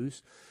good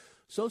news.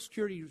 Social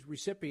Security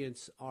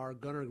recipients are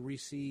going to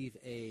receive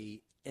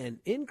an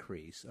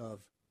increase of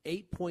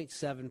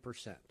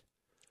 8.7%.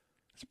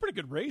 That's a pretty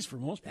good raise for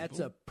most people. That's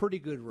a pretty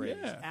good raise,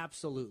 yeah.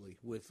 Absolutely,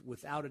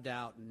 without a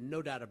doubt,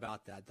 no doubt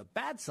about that. The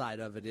bad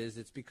side of it is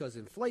it's because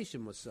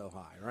inflation was so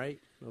high, right?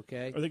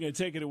 Okay. Are they going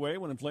to take it away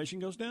when inflation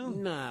goes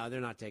down? No, they're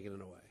not taking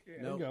it away.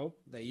 Yeah, no, go.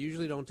 They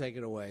usually don't take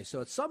it away.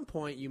 So at some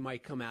point you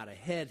might come out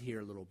ahead here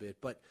a little bit,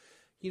 but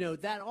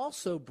that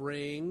also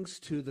brings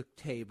to the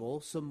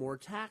table some more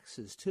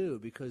taxes too,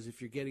 because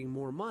if you're getting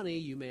more money,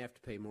 you may have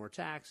to pay more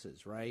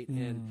taxes, right?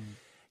 And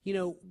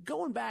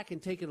going back and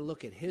taking a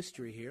look at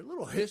history here, a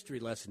little history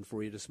lesson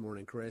for you this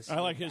morning, Chris. I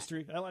like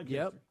history.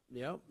 Yep,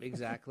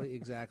 exactly.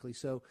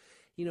 So,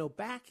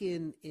 back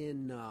in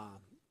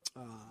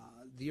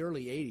the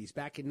early 80s,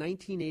 back in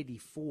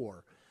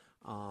 1984,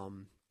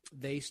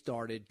 they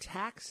started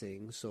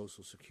taxing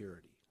Social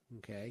Security.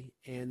 Okay,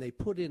 and they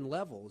put in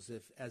levels.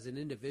 If, as an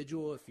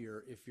individual, if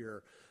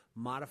your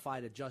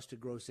modified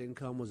adjusted gross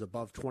income was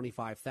above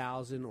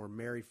 $25,000, or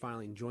married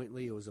filing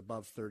jointly, it was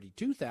above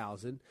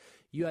 $32,000,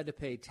 you had to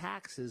pay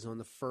taxes on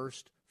the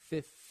first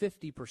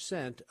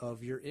 50%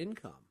 of your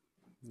income.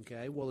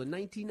 Okay, well, in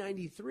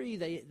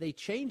 1993, they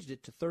changed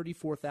it to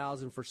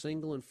 $34,000 for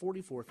single and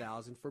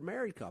 $44,000 for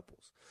married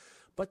couples.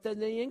 But then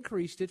they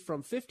increased it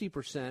from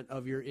 50%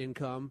 of your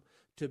income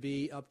to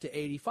be up to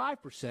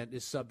 85%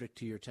 is subject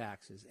to your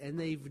taxes. And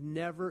they've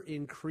never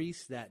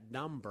increased that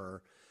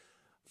number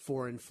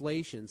for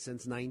inflation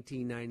since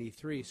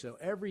 1993. So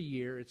every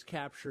year it's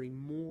capturing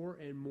more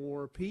and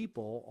more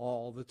people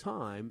all the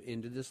time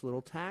into this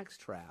little tax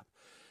trap.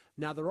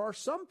 Now, there are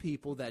some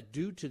people that,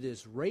 due to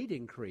this rate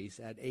increase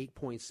at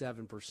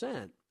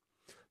 8.7%,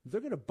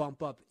 they're going to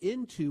bump up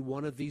into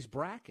one of these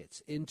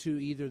brackets, into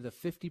either the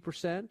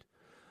 50%,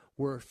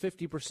 where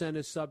 50%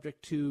 is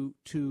subject to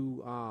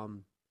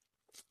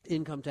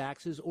income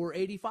taxes, or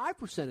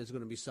 85% is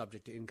going to be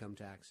subject to income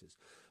taxes.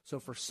 So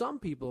for some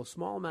people, a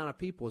small amount of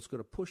people, it's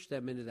going to push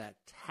them into that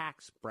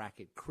tax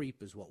bracket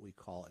creep is what we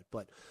call it.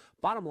 But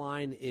bottom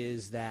line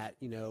is that,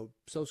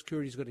 Social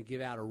Security is going to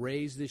give out a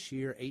raise this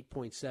year,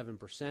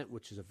 8.7%,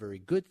 which is a very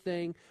good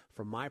thing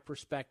from my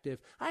perspective.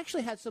 I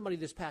actually had somebody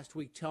this past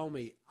week tell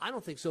me, I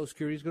don't think Social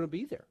Security is going to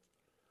be there.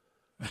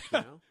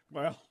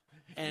 Well.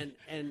 And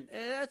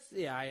that's,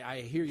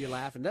 I hear you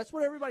laughing. That's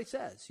what everybody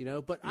says,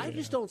 but I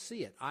just don't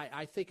see it.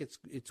 I think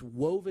it's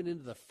woven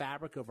into the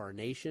fabric of our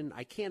nation.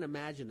 I can't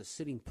imagine a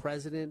sitting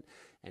president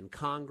and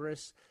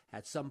Congress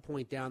at some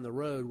point down the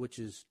road, which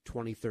is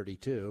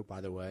 2032, by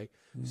the way,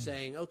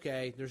 saying,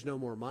 okay, there's no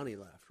more money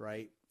left,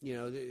 right?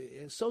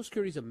 Social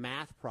Security is a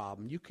math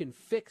problem. You can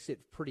fix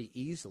it pretty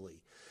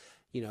easily.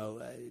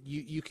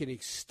 You can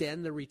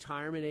extend the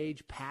retirement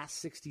age past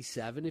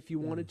 67 if you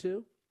wanted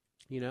to,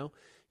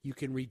 You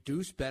can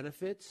reduce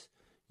benefits.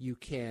 You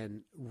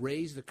can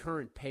raise the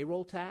current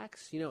payroll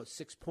tax,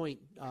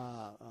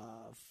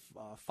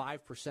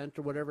 6.5%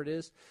 or whatever it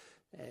is.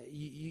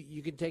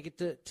 You can take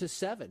it to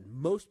 7.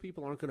 Most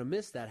people aren't going to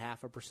miss that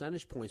half a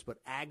percentage points, but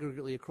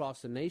aggregately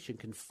across the nation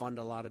can fund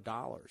a lot of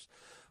dollars.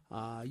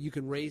 You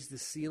can raise the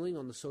ceiling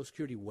on the Social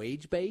Security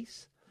wage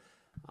base,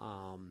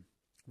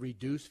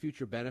 reduce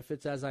future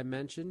benefits, as I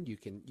mentioned.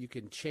 You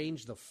can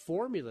change the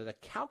formula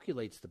that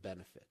calculates the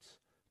benefits,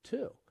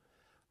 too.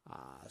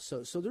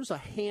 So there's a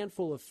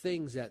handful of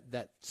things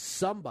that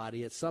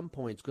somebody at some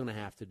point is going to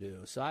have to do.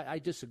 So I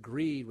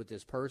disagreed with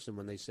this person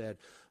when they said,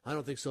 I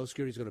don't think Social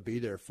Security is going to be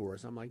there for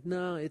us. I'm like,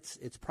 no, it's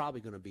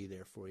probably going to be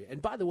there for you. And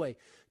by the way,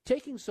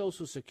 taking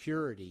Social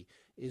Security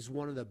is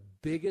one of the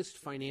biggest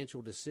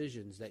financial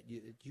decisions that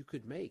you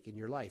could make in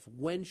your life.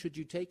 When should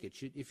you take it?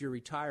 If you're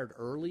retired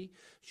early,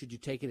 should you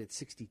take it at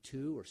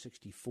 62 or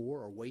 64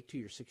 or wait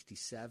till you're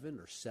 67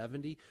 or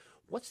 70?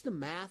 What's the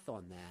math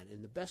on that?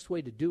 And the best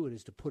way to do it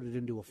is to put it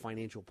into a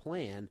financial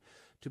plan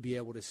to be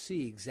able to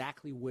see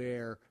exactly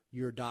where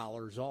your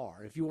dollars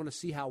are. If you want to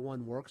see how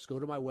one works, go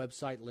to my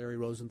website,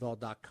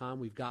 LarryRosenthal.com.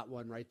 We've got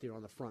one right there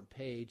on the front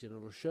page, and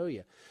it'll show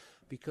you.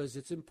 Because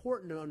it's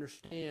important to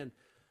understand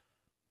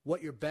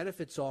what your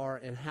benefits are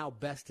and how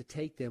best to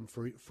take them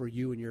for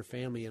you and your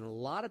family. And a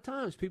lot of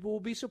times people will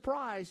be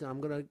surprised, and I'm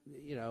going to,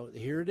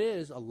 here it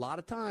is. A lot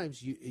of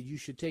times you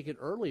should take it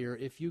earlier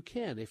if you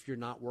can, if you're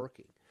not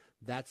working.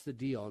 That's the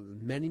deal.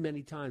 Many,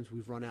 many times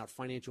we've run out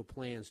financial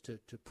plans to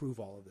prove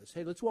all of this.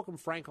 Hey, let's welcome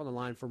Frank on the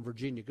line from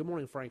Virginia. Good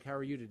morning, Frank. How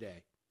are you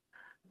today?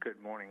 Good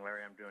morning,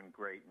 Larry. I'm doing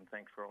great, and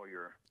thanks for all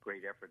your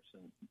great efforts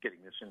in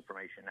getting this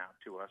information out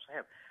to us. I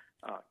have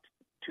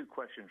two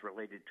questions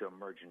related to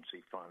emergency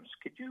funds.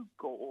 Could you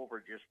go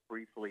over just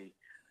briefly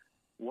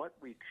what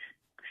we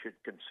should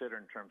consider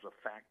in terms of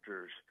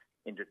factors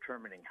in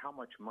determining how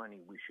much money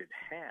we should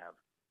have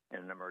in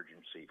an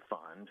emergency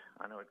fund?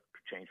 I know it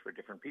could change for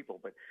different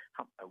people, but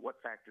what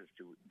factors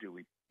do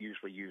we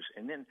usually use?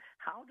 And then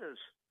how does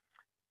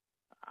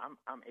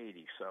I'm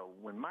 80, so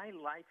when my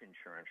life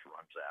insurance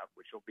runs out,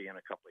 which will be in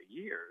a couple of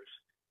years,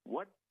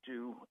 what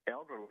do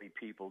elderly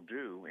people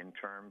do in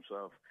terms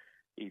of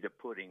either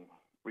putting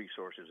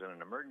resources in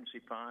an emergency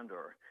fund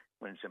or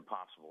when it's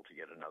impossible to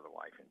get another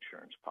life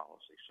insurance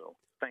policy? So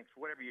thanks.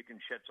 Whatever you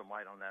can shed some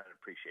light on that, I'd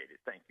appreciate it.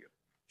 Thank you.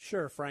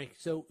 Sure, Frank.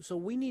 So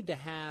we need to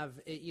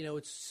have,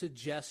 it's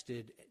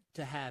suggested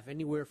to have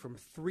anywhere from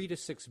 3 to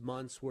 6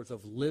 months worth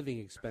of living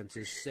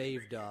expenses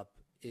saved up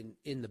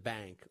in the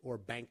bank or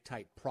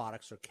bank-type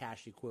products or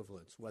cash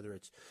equivalents, whether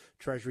it's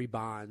treasury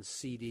bonds,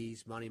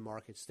 CDs, money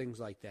markets, things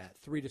like that,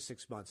 3 to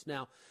 6 months.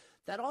 Now,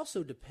 that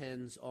also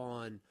depends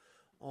on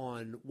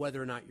whether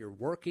or not you're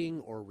working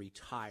or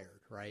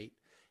retired, right?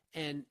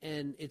 And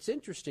it's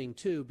interesting,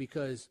 too,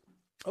 because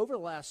over the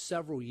last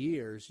several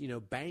years,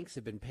 banks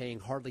have been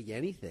paying hardly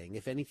anything,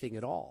 if anything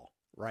at all,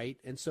 right?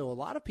 And so a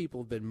lot of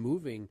people have been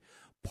moving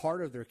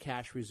part of their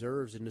cash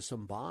reserves into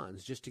some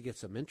bonds just to get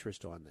some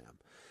interest on them.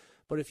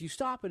 But if you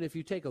stop and if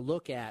you take a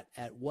look at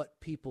what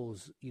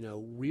people's,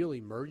 real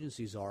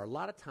emergencies are, a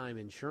lot of time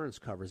insurance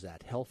covers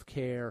that, health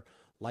care,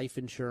 life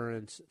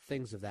insurance,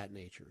 things of that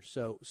nature.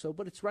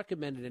 But it's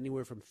recommended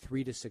anywhere from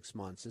 3 to 6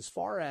 months. As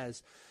far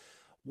as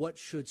what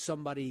should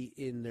somebody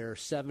in their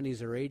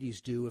 70s or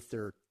 80s do if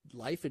their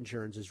life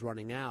insurance is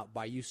running out?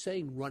 By you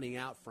saying running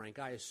out, Frank,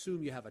 I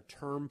assume you have a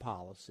term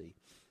policy.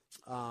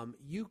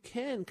 You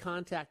can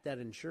contact that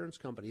insurance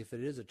company if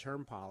it is a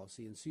term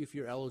policy and see if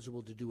you're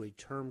eligible to do a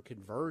term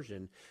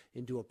conversion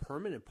into a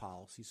permanent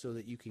policy so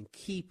that you can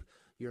keep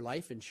your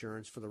life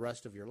insurance for the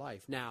rest of your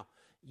life. Now,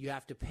 you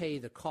have to pay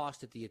the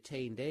cost at the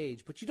attained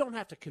age, but you don't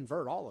have to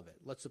convert all of it.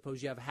 Let's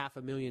suppose you have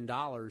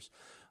 $500,000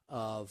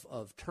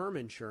 of term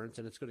insurance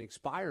and it's going to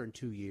expire in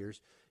 2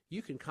 years.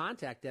 You can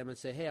contact them and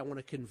say, hey, I want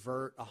to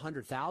convert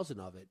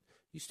 100,000 of it.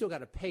 You still got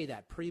to pay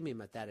that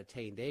premium at that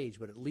attained age,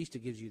 but at least it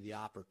gives you the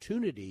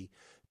opportunity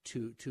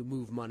to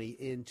move money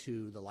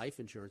into the life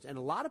insurance. And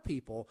a lot of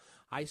people,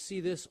 I see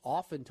this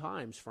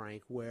oftentimes,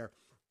 Frank, where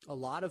A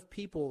lot of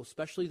people,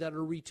 especially that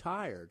are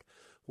retired,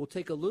 will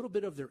take a little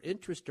bit of their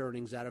interest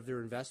earnings out of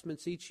their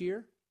investments each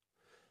year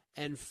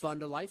and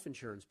fund a life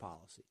insurance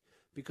policy.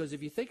 Because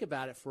if you think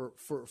about it,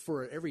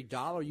 for every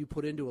dollar you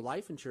put into a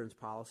life insurance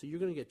policy, you're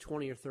going to get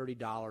 $20 or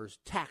 $30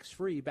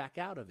 tax-free back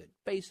out of it,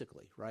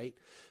 basically, right?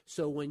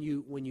 So when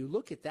you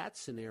look at that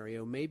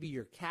scenario, maybe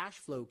your cash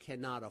flow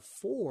cannot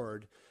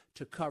afford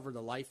to cover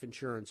the life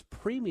insurance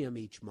premium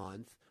each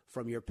month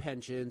from your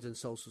pensions and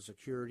Social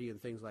Security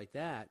and things like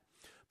that.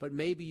 But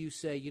maybe you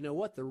say, you know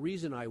what, the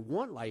reason I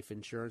want life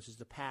insurance is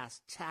to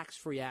pass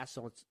tax-free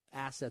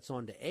assets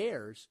on to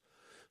heirs.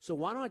 So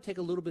why don't I take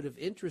a little bit of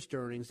interest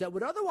earnings that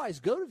would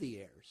otherwise go to the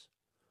heirs,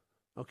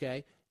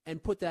 okay,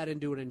 and put that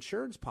into an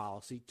insurance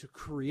policy to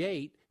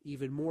create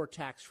even more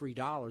tax-free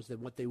dollars than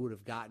what they would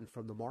have gotten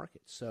from the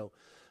market. So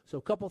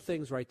a couple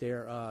things right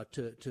there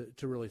to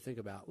really think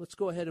about. Let's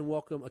go ahead and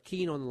welcome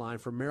Akeem on the line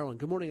from Maryland.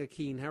 Good morning,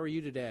 Akeem. How are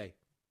you today?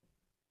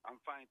 I'm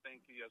fine,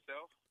 thank you.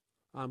 Yourself?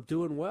 I'm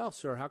doing well,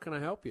 sir. How can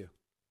I help you?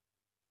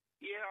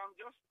 Yeah, I'm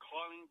just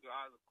calling to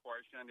ask a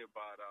question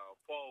about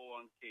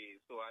 401k.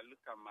 So I look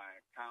at my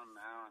account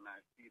now and I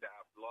see that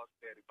I've lost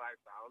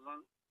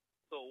 $35,000.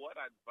 So what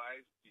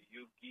advice do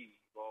you give,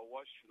 or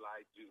what should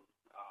I do?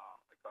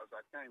 Because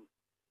I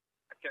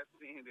kept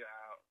seeing the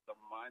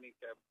money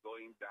kept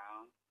going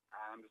down.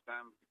 I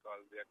understand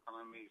because the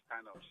economy is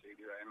kind of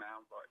shady right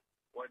now, but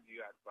what do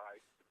you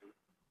advise to do?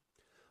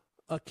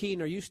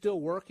 Akeem, are you still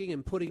working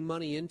and putting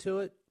money into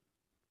it?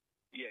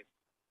 Yes.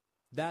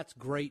 That's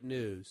great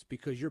news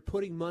because you're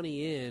putting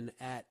money in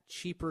at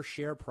cheaper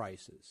share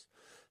prices.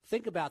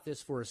 Think about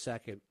this for a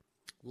second.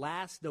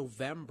 Last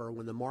November,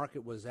 when the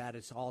market was at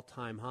its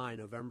all-time high,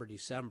 November,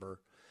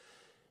 December,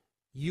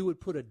 you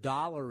would put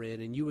 $1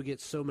 in and you would get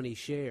so many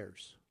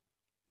shares.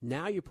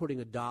 Now you're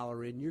putting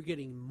 $1 in, you're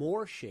getting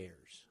more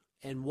shares.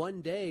 And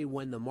one day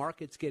when the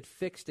markets get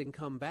fixed and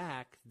come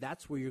back,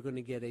 that's where you're going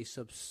to get a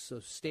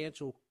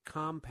substantial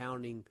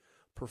compounding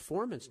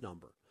performance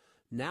number.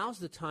 Now's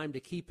the time to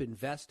keep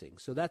investing.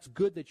 So that's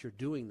good that you're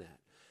doing that.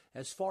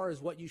 As far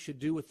as what you should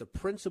do with the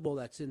principal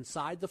that's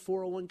inside the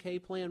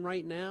 401k plan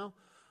right now,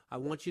 I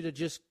want you to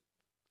just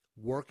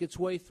work its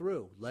way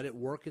through. Let it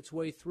work its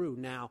way through.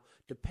 Now,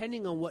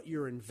 depending on what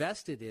you're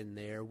invested in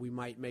there, we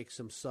might make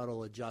some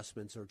subtle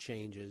adjustments or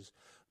changes,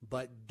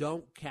 but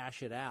don't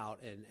cash it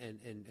out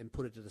and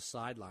put it to the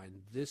sideline.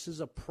 This is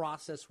a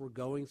process we're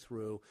going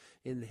through,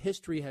 and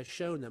history has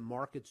shown that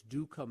markets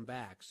do come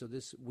back. So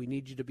we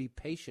need you to be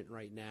patient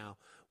right now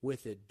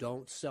with it.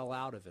 Don't sell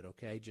out of it,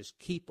 okay? Just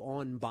keep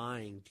on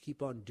buying.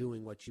 Keep on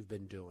doing what you've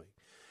been doing.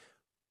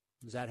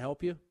 Does that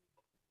help you?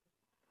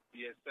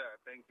 Yes, sir.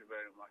 Thank you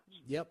very much.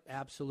 Yep,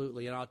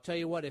 absolutely. And I'll tell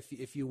you what,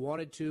 if you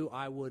wanted to,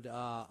 I would.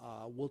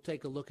 We'll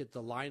take a look at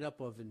the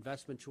lineup of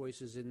investment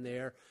choices in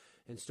there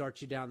and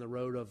start you down the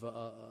road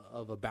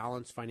of a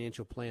balanced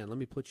financial plan. Let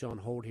me put you on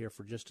hold here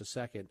for just a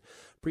second.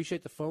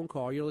 Appreciate the phone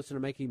call. You're listening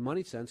to Making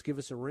Money Sense. Give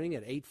us a ring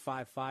at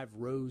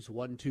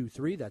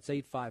 855-ROSE-123. That's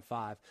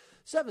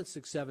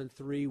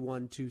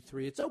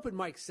 855-767-3123. It's Open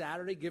Mic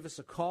Saturday. Give us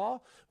a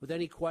call with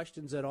any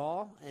questions at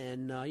all.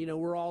 And,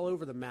 we're all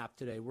over the map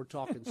today. We're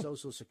talking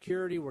Social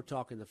Security. We're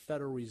talking the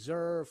Federal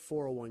Reserve,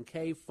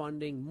 401k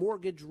funding,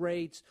 mortgage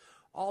rates,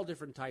 all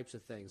different types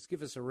of things.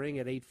 Give us a ring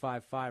at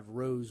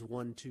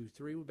 855-ROSE-123.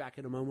 We're back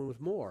in a moment with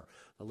more.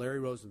 The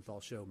Larry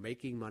Rosenthal Show,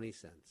 Making Money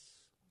Sense.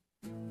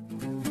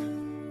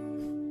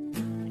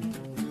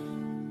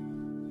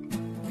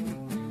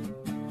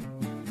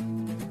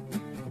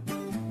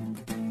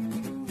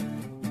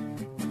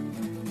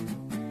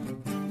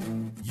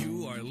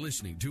 You are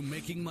listening to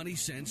Making Money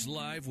Sense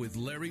live with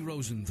Larry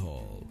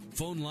Rosenthal.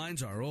 Phone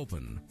lines are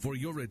open for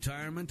your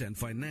retirement and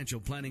financial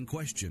planning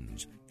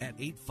questions at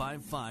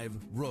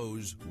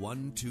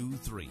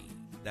 855-ROSE-123.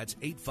 That's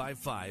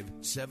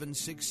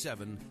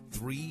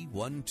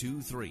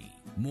 855-767-3123.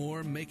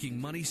 More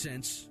Making Money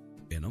Sense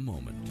in a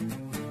moment.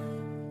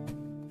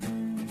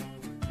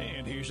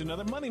 And here's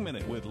another Money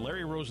Minute with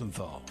Larry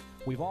Rosenthal.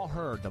 We've all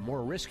heard the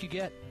more risk you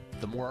get,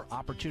 the more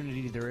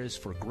opportunity there is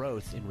for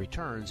growth in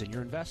returns in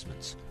your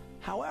investments.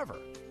 However,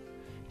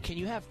 can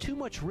you have too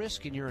much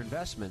risk in your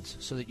investments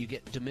so that you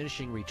get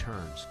diminishing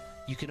returns?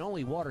 You can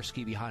only water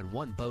ski behind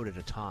one boat at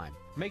a time.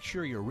 Make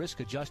sure your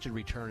risk-adjusted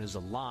return is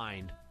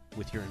aligned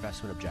with your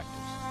investment objectives.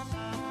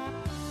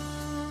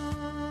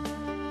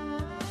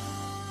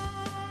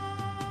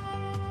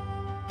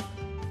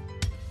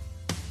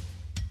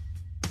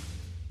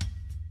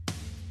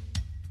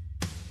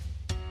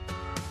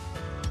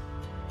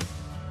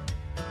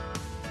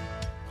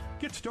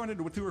 Get started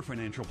with your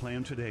financial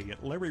plan today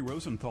at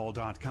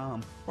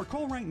LarryRosenthal.com or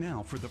call right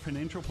now for the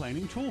Financial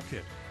Planning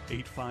Toolkit,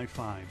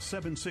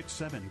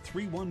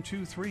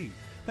 855-767-3123.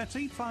 That's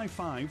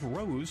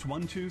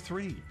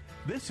 855-ROSE-123.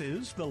 This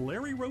is The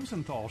Larry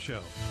Rosenthal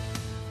Show.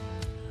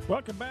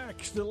 Welcome back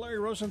to The Larry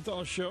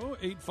Rosenthal Show,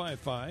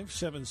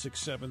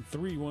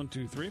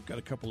 855-767-3123. I've got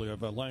a couple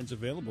of lines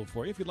available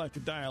for you if you'd like to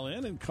dial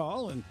in and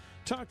call and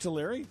talk to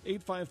Larry,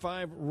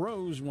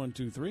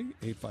 855-ROSE-123,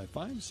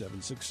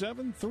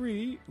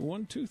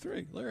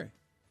 855-767-3123. Larry.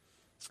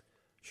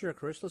 Sure,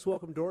 Chris. Let's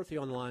welcome Dorothy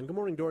on the line. Good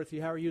morning,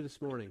 Dorothy. How are you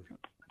this morning?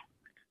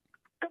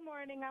 Good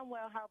morning. I'm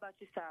well. How about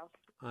yourself?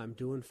 I'm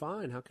doing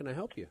fine. How can I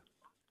help you?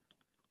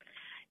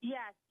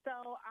 Yes.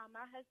 So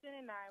my husband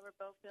and I were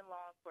both in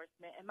law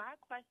enforcement, and my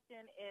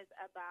question is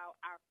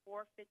about our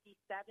 457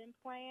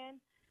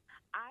 plan.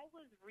 I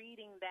was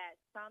reading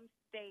that some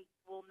states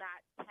will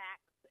not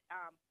tax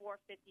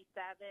 457.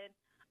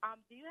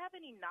 Do you have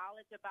any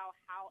knowledge about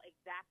how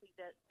exactly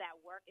does that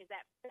work? Is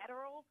that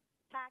federal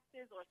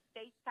taxes or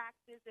state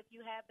taxes if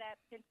you have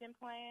that pension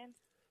plan?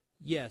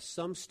 Yes,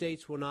 some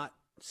states will not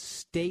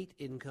state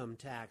income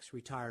tax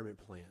retirement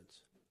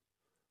plans,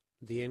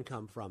 the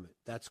income from it.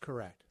 That's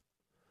correct.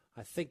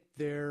 I think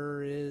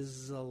there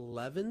is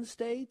 11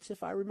 states,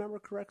 if I remember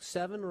correct,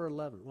 7 or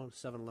 11. Well,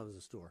 7-Eleven is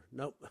a store.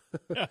 Nope.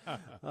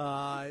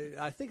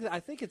 I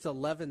think it's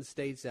 11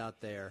 states out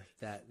there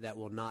that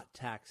will not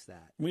tax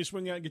that. Can we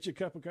swing out and get you a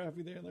cup of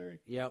coffee there, Larry?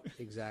 Yep,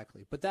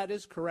 exactly. But that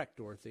is correct,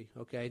 Dorothy.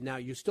 Okay. Now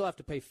you still have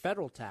to pay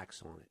federal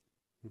tax on it.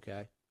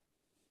 Okay.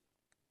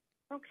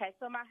 Okay,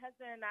 so my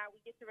husband and I, we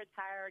get to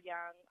retire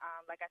young.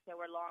 Like I said,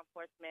 we're law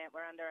enforcement.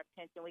 We're under a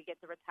pension. We get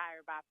to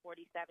retire by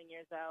 47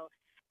 years old.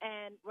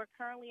 And we're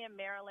currently in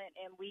Maryland,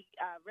 and we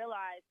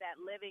realize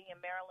that living in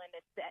Maryland,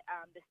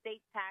 the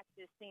state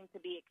taxes seem to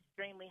be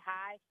extremely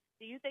high.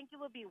 Do you think it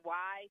would be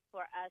wise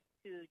for us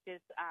to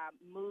just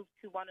move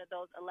to one of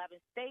those 11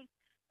 states,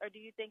 or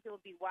do you think it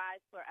would be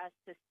wise for us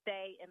to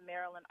stay in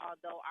Maryland,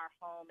 although our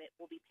home it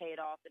will be paid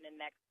off in the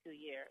next 2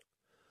 years?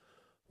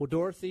 Well,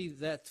 Dorothy,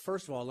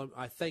 first of all,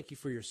 I thank you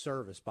for your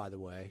service, by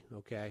the way,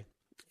 okay?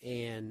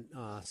 And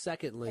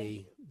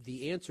secondly,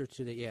 the answer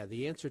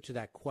to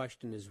that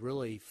question is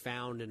really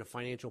found in a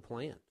financial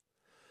plan.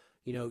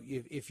 You know,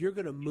 if you're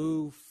going to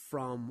move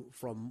from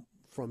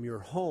your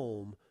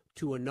home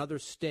to another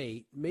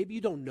state, maybe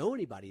you don't know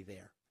anybody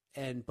there,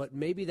 but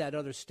maybe that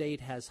other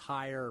state has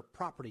higher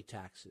property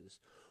taxes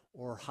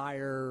or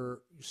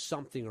higher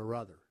something or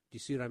other. Do you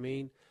see what I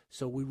mean?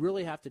 So we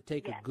really have to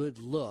take a good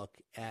look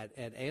at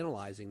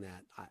analyzing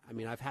that. I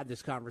mean, I've had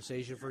this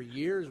conversation for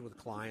years with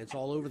clients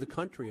all over the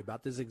country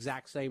about this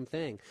exact same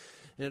thing.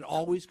 And it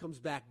always comes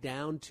back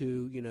down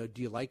to, you know,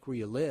 do you like where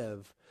you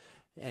live?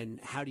 And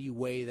how do you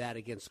weigh that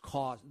against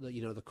cost,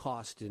 you know, the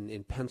cost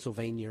in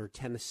Pennsylvania or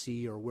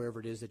Tennessee or wherever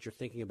it is that you're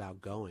thinking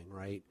about going,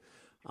 right?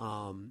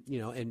 You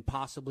know, and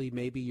possibly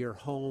maybe your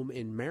home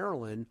in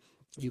Maryland,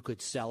 you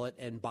could sell it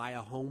and buy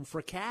a home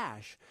for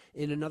cash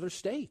in another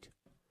state,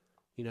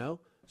 you know?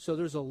 So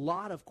there's a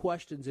lot of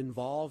questions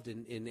involved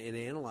in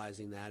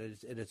analyzing that, and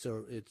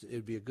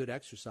it'd be a good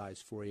exercise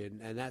for you,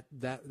 and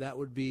that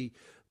would be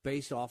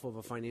based off of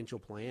a financial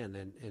plan,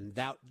 and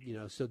that, you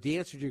know. So the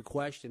answer to your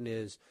question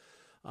is,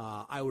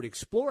 I would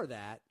explore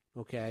that,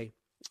 okay,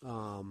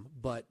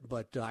 but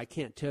I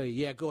can't tell you.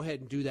 Yeah, go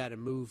ahead and do that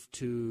and move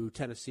to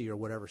Tennessee or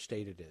whatever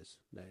state it is.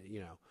 You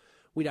know,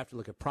 we'd have to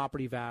look at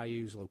property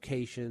values,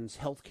 locations,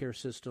 healthcare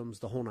systems,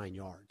 the whole 9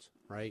 yards,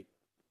 right?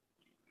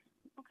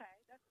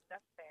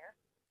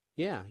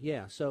 Yeah.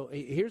 So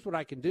here's what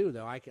I can do,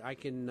 though. I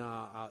can,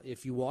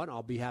 if you want,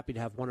 I'll be happy to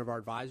have one of our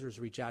advisors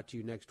reach out to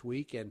you next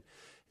week and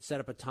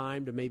set up a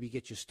time to maybe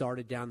get you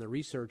started down the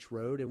research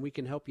road, and we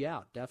can help you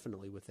out,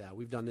 definitely, with that.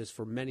 We've done this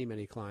for many,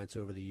 many clients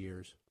over the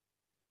years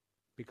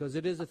because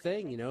it is a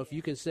thing, you know. If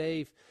you can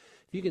save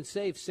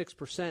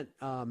 6%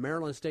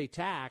 Maryland state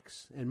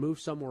tax and move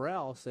somewhere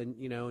else, and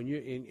you know, and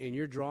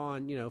you're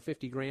drawing, you know,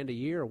 $50,000 a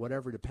year or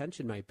whatever the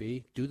pension might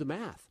be, do the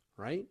math,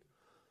 right?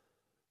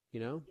 You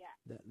know. Yeah.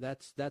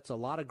 That's a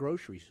lot of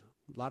groceries.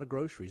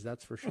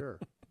 That's for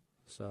sure.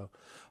 So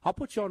I'll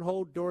put you on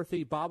hold,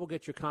 Dorothy. Bob will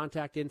get your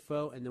contact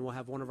info, and then we'll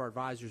have one of our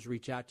advisors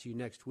reach out to you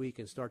next week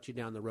and start you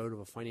down the road of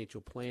a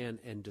financial plan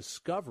and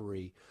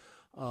discovery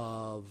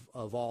of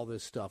all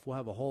this stuff. We'll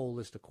have a whole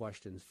list of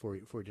questions for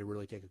you to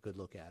really take a good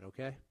look at,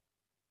 okay?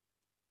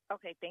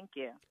 Okay, thank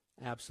you.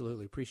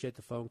 Absolutely. Appreciate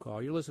the phone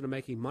call. You're listening to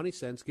Making Money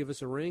Sense. Give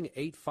us a ring,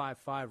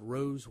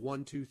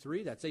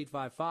 855-ROSE-123. That's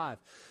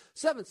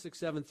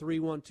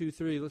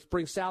 855-767-3123. Let's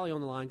bring Sally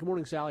on the line. Good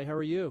morning, Sally. How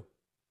are you?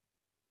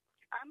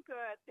 I'm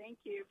good. Thank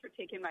you for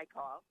taking my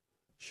call.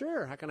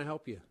 Sure. How can I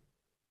help you?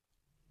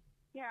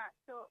 Yeah.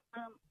 So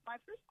my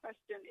first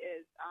question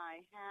is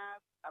I have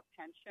a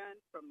pension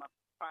from a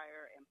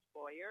prior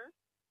employer,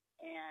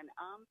 and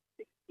I'm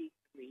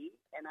 63,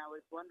 and I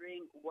was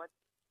wondering what's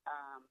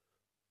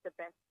the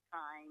best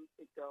time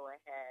to go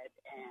ahead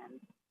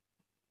and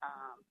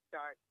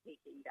start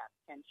taking that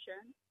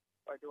pension,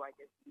 or do I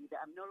just leave it?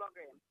 I'm no longer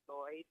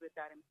employed with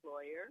that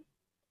employer,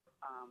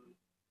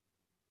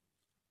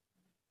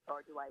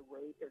 or do I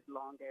wait as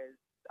long as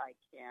I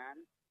can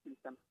since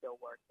I'm still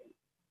working?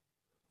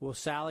 Well,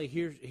 Sally,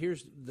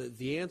 here's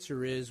the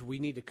answer is we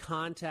need to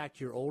contact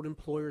your old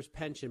employer's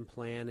pension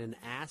plan and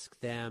ask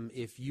them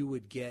if you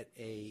would get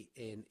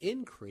an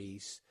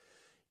increase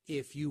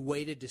if you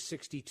waited to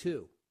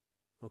 62,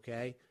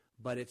 okay?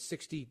 But at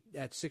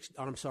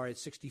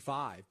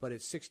 65. But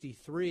at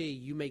 63,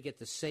 you may get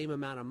the same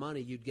amount of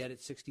money you'd get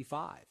at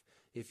 65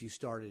 if you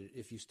started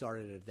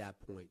at that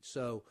point.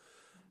 So,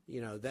 you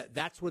know,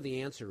 that's where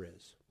the answer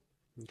is.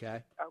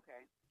 Okay.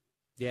 Okay.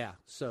 Yeah,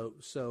 so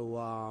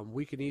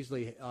we can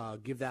easily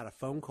give that a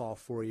phone call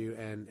for you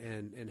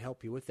and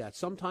help you with that.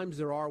 Sometimes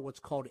there are what's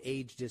called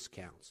age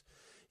discounts.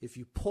 If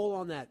you pull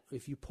on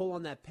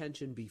that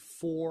pension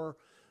before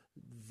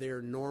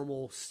their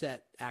normal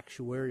set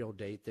actuarial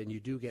date, then you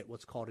do get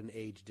what's called an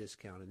age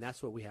discount, and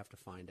that's what we have to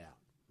find out.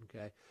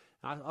 Okay,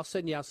 I'll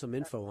send you out some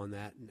info on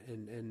that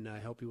and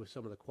help you with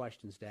some of the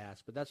questions to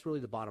ask. But that's really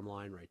the bottom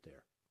line right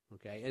there.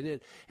 Okay,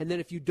 and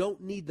then if you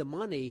don't need the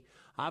money,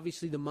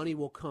 obviously the money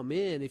will come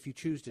in if you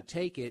choose to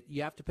take it.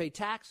 You have to pay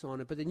tax on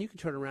it, but then you can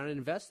turn around and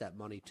invest that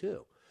money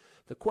too.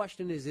 The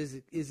question is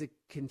it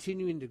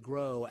continuing to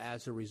grow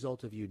as a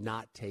result of you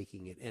not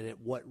taking it, and at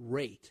what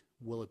rate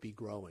will it be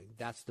growing?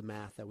 That's the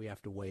math that we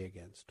have to weigh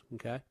against.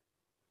 Okay.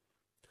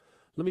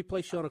 Let me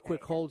place you on a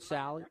quick hold,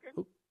 Sally.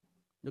 Oh,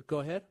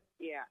 go ahead.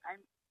 Yeah,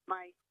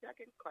 my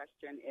second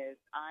question is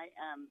I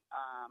am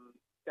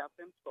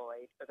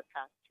self-employed for the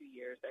past 2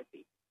 years. I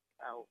think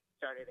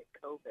started at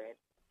COVID,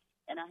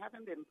 and I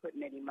haven't been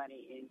putting any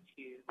money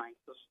into my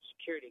Social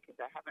Security because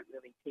I haven't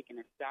really taken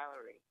a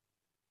salary.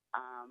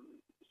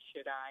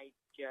 Should I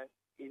just,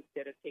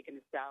 instead of taking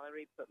a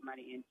salary, put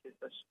money into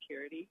Social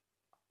Security?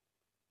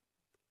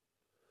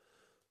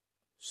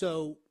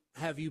 So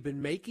have you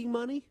been making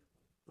money?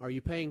 Are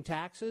you paying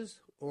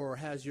taxes? Or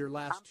has your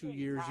last 2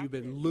 years you've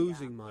been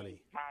losing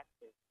money?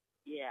 Taxes,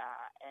 yeah.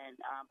 And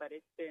but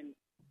it's been,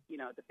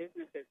 the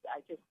businesses,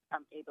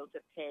 I'm able to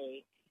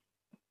pay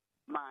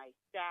my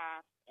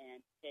staff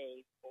and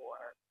pay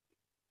for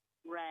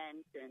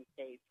rent and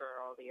pay for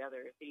all the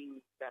other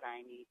things that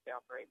I need to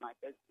operate my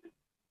business.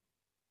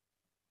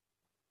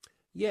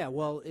 Yeah,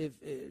 well, if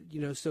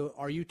so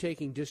are you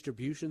taking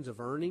distributions of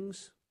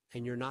earnings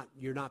and you're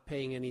not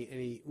paying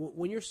any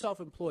when you're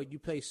self-employed, you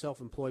pay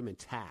self-employment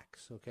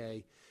tax,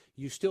 okay?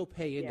 You still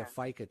pay into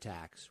FICA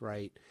tax,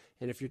 right?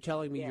 And if you're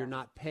telling me you're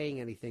not paying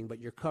anything, but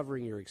you're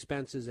covering your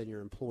expenses and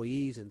your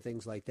employees and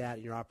things like that,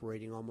 and you're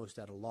operating almost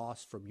at a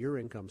loss from your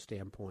income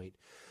standpoint,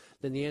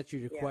 then the answer to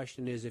your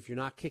question is if you're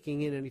not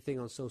kicking in anything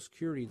on Social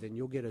Security, then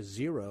you'll get a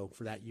 0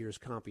 for that year's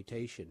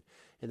computation.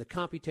 And the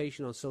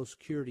computation on Social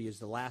Security is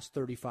the last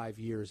 35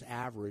 years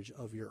average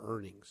of your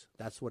earnings.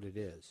 That's what it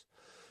is.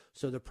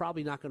 So they're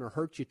probably not going to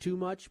hurt you too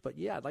much, but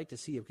yeah, I'd like to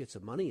see you get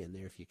some money in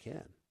there if you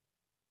can.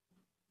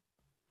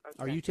 Okay.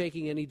 Are you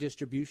taking any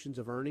distributions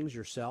of earnings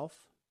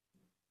yourself?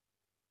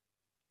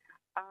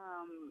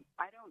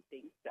 I don't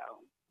think so.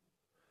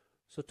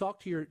 So talk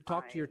to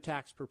your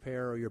tax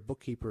preparer or your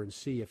bookkeeper and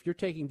see if you're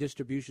taking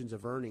distributions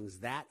of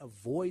earnings, that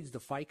avoids the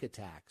FICA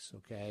tax,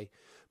 okay?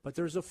 But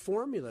there's a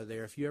formula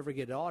there if you ever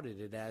get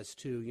audited as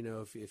to,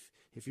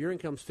 if your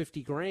income's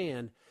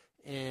 $50,000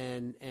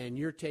 and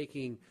you're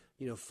taking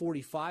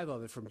 45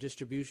 of it from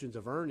distributions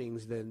of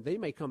earnings, then they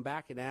may come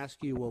back and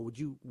ask you, well,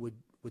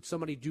 would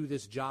somebody do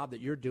this job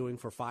that you're doing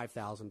for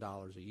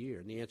 $5,000 a year?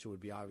 And the answer would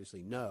be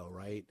obviously no,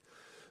 right?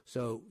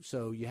 So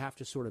you have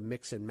to sort of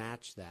mix and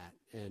match that,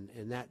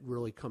 and that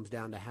really comes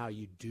down to how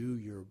you do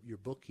your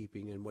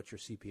bookkeeping and what your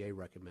CPA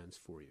recommends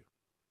for you.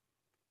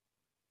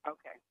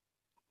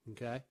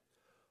 Okay.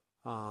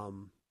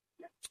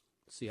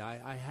 See,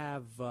 I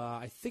have.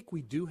 I think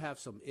we do have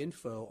some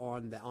info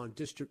on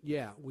district.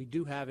 Yeah, we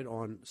do have it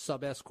on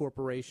sub S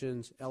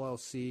corporations,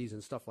 LLCs,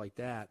 and stuff like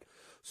that.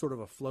 Sort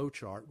of a flow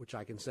chart, which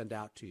I can send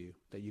out to you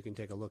that you can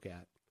take a look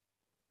at.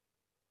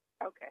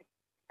 Okay.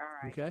 All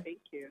right. Okay.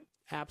 Thank you.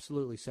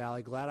 Absolutely,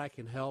 Sally. Glad I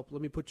can help.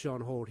 Let me put you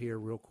on hold here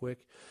real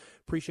quick.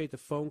 Appreciate the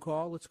phone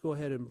call. Let's go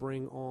ahead and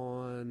bring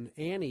on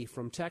Annie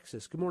from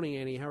Texas. Good morning,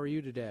 Annie. How are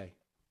you today?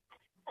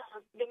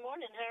 Good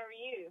morning. How are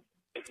you?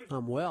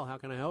 I'm well. How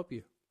can I help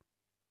you?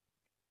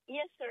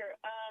 Yes, sir.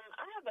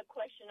 I have a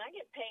question. I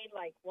get paid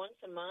like once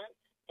a month,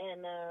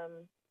 and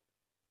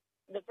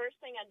the first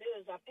thing I do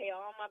is I pay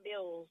all my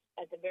bills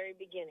at the very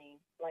beginning,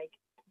 like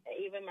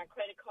even my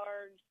credit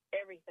cards,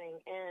 everything.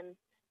 And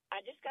I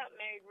just got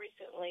married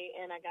recently,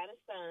 and I got a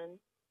son,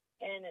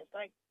 and it's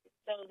like,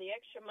 so the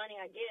extra money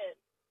I get,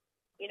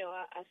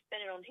 I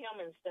spend it on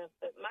him and stuff.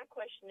 But my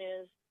question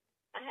is,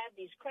 I have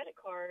these credit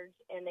cards,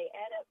 and they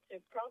add up to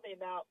probably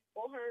about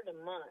 $400 a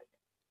month,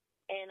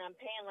 and I'm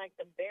paying like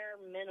the bare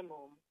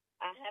minimum.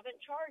 I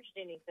haven't charged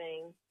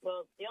anything.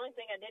 Well, the only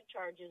thing I did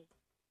charge is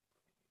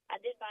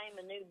I did buy him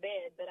a new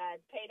bed, but I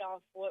had paid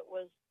off what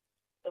was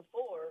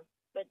before,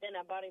 but then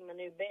I bought him a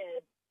new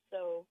bed.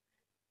 So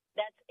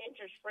that's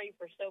interest-free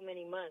for so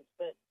many months.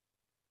 But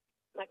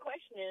my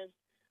question is,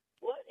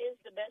 what is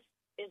the best?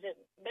 Is it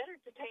better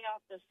to pay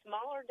off the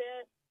smaller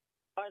debt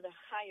or the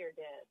higher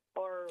debt?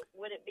 Or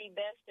would it be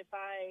best if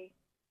I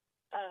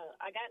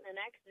got in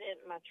an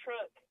accident and my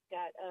truck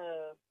got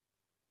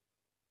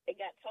it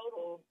got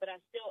totaled, but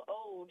I still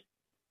owed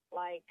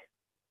like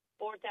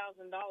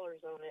 $4,000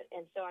 on it.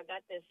 And so I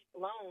got this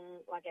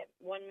loan like at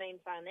One Main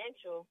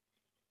Financial.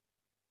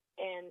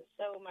 And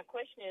so my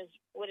question is,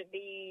 would it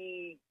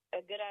be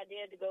a good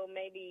idea to go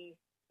maybe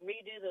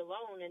redo the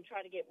loan and try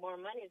to get more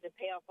money to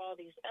pay off all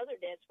these other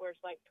debts where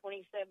it's like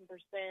 27%,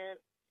 25%,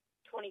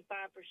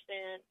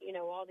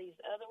 all these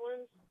other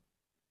ones?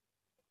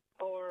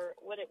 Or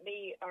would it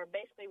be, or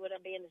basically would I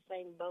be in the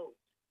same boat?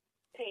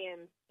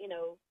 paying,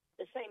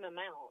 the same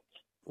amount.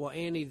 Well,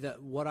 Annie,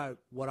 what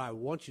I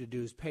want you to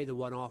do is pay the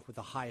one off with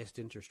the highest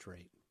interest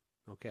rate.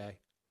 Okay.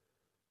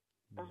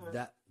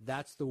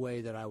 That's the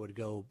way that I would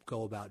go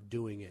about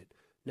doing it.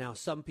 Now,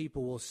 some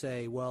people will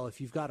say, well, if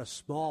you've got a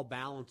small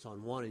balance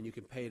on one and you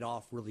can pay it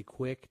off really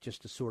quick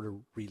just to sort of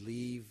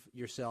relieve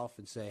yourself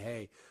and say,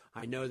 hey,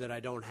 I know that I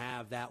don't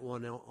have that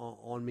one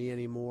on me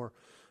anymore.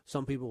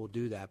 Some people will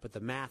do that, but the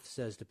math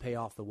says to pay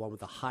off the one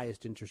with the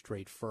highest interest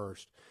rate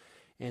first.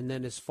 And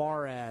then as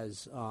far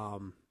as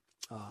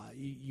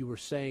you were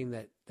saying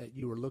that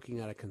you were looking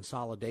at a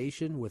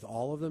consolidation with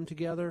all of them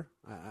together,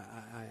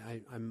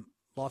 I'm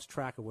lost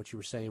track of what you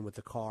were saying with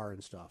the car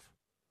and stuff.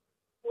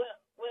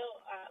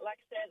 Like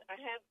I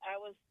said, I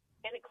was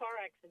in a car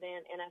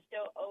accident, and I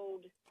still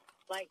owed,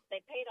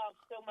 they paid off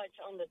so much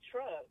on the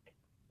truck,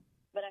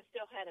 but I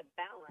still had a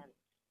balance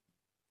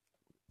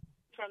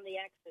from the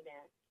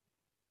accident.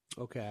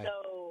 Okay.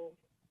 So,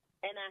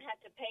 and I had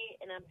to pay,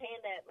 and I'm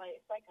paying that,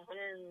 it's like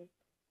 $170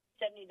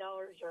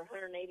 or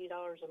 $180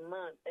 a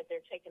month that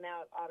they're taking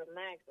out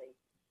automatically.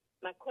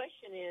 My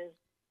question is,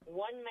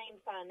 One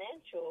Main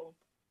Financial,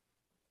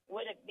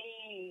 would it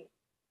be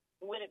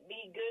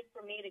good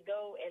for me to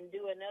go and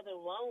do another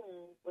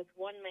loan with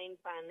One Main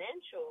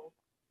Financial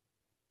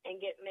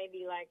and get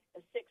maybe like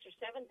a $6,000 or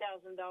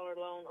 $7,000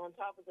 loan on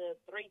top of the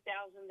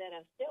 $3,000 that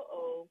I still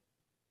owe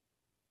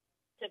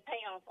to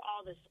pay off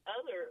all the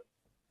other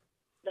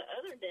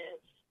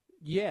debts?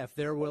 Yeah, if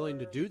they're willing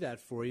to do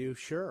that for you,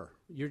 sure.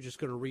 You're just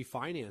going to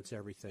refinance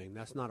everything.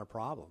 That's not a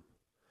problem.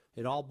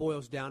 It all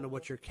boils down to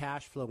what your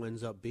cash flow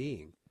ends up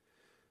being.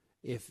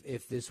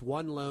 If this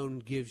one loan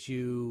gives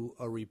you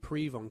a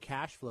reprieve on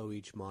cash flow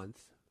each month,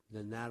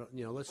 then that,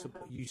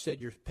 you said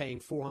you're paying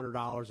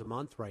 $400 a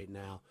month right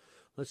now.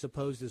 Let's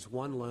suppose this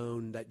one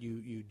loan that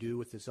you do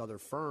with this other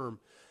firm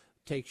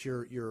takes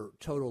your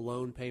total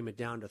loan payment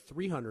down to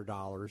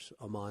 $300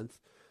 a month.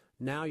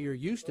 Now you're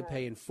used to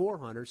paying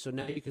 $400, so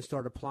now you can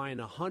start applying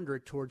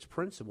 $100 towards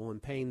principal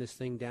and paying this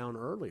thing down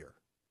earlier.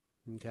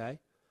 Okay?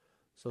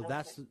 So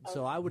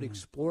I would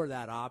explore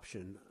that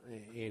option,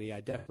 Annie. I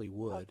definitely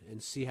would,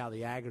 and see how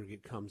the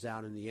aggregate comes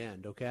out in the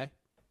end, okay?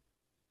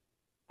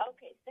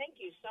 Okay, thank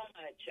you so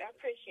much. I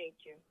appreciate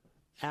you.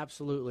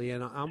 Absolutely,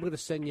 and I'm going to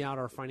send you out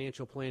our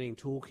financial planning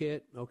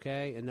toolkit,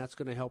 okay? And that's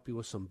going to help you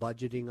with some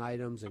budgeting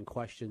items and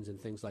questions and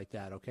things like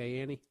that, okay,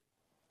 Annie?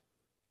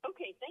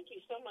 Okay, thank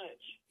you so much.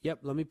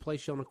 Yep, let me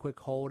place you on a quick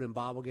hold, and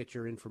Bob will get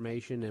your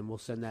information, and we'll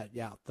send that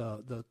out,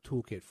 the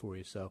toolkit for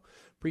you. So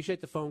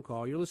appreciate the phone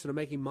call. You're listening to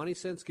Making Money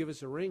Sense. Give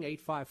us a ring,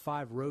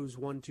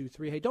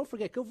 855-ROSE-123. Hey, don't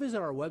forget, go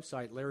visit our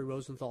website,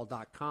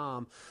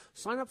 LarryRosenthal.com.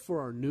 Sign up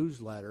for our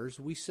newsletters.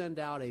 We send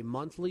out a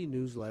monthly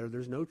newsletter.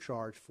 There's no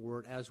charge for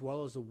it, as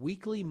well as a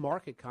weekly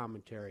market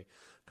commentary.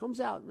 Comes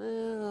out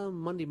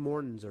Monday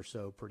mornings or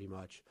so, pretty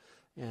much.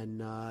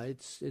 And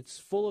it's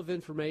full of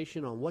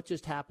information on what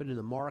just happened in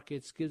the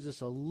markets, gives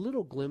us a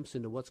little glimpse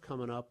into what's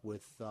coming up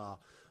with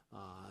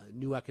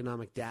new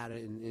economic data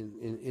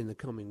in the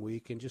coming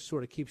week, and just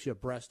sort of keeps you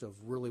abreast of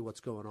really what's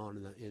going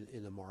on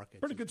in the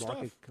markets. Pretty good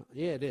stuff.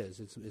 Yeah, it is.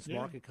 It's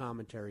market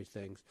commentary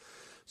things.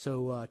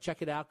 So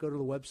check it out. Go to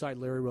the website,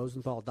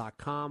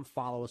 LarryRosenthal.com.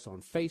 Follow us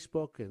on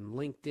Facebook and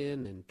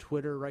LinkedIn and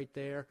Twitter right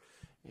there.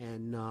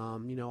 And,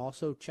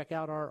 also check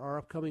out our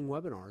upcoming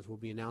webinars. We'll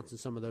be announcing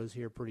some of those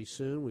here pretty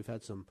soon. We've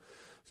had some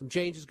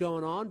changes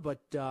going on, but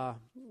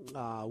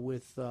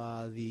with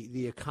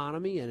the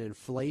economy and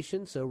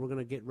inflation, so we're going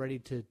to get ready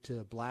to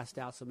blast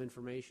out some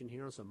information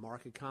here on some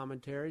market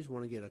commentaries. We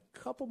want to get a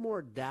couple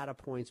more data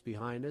points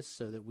behind us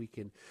so that we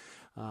can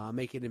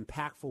make an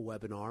impactful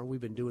webinar. We've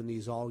been doing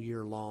these all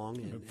year long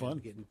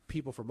and getting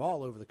people from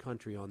all over the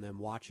country on them,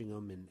 watching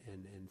them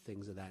and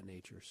things of that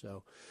nature.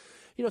 So,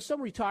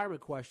 some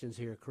retirement questions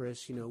here,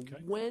 Chris.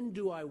 When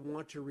do I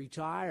want to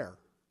retire?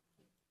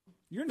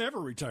 You're never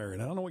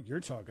retiring. I don't know what you're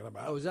talking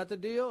about. Oh, is that the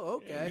deal?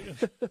 Okay.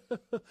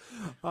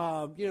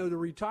 The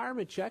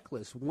retirement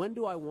checklist. When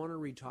do I want to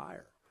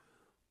retire?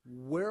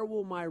 Where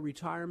will my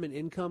retirement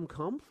income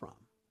come from?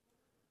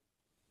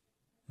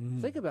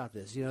 Think about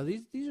this.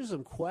 These are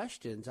some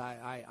questions.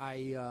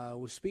 I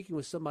was speaking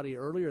with somebody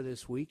earlier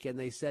this week, and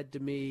they said to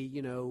me,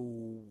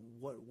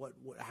 what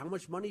how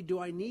much money do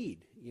I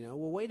need?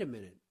 Well, wait a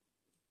minute.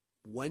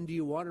 When do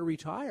you want to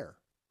retire,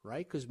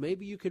 right? Because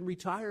maybe you can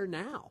retire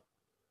now,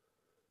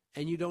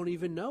 and you don't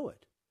even know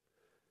it.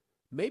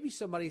 Maybe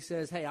somebody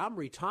says, hey, I'm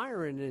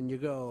retiring, and you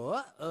go,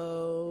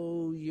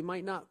 uh-oh, you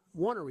might not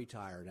want to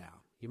retire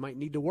now. You might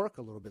need to work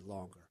a little bit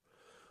longer.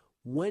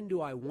 When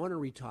do I want to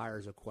retire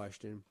is a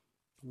question.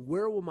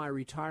 Where will my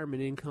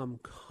retirement income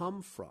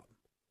come from?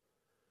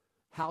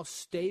 How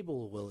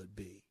stable will it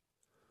be?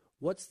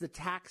 What's the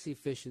tax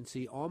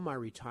efficiency on my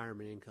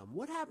retirement income?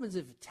 What happens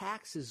if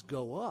taxes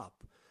go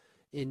up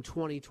in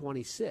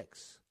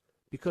 2026?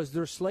 Because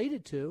they're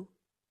slated to,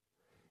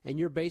 and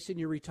you're basing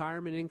your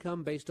retirement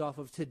income based off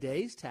of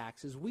today's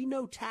taxes. We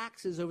know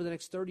taxes over the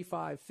next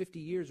 35, 50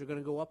 years are going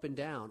to go up and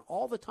down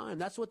all the time.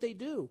 That's what they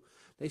do.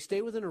 They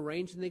stay within a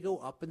range, and they go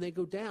up and they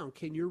go down.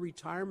 Can your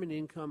retirement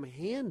income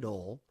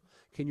handle,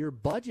 can your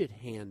budget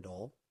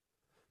handle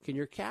can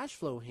your cash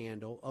flow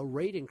handle a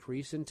rate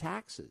increase in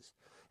taxes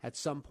at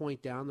some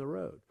point down the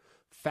road?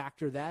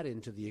 Factor that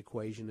into the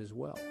equation as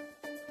well,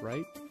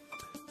 right?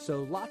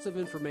 So lots of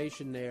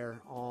information there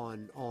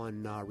on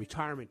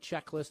retirement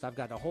checklist. I've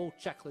got a whole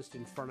checklist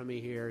in front of me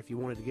here. If you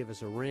wanted to give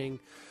us a ring,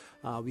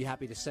 I'll be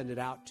happy to send it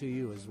out to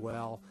you as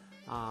well.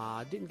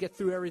 Didn't get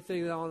through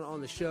everything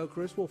on the show,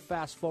 Chris. We'll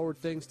fast forward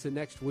things to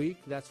next week,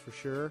 that's for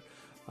sure.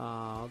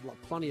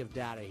 Plenty of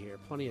data here,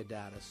 plenty of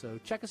data. So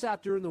check us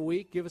out during the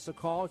week. Give us a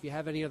call if you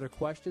have any other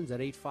questions at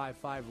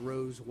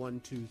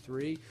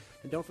 855-ROSE-123.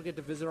 And don't forget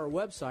to visit our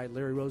website,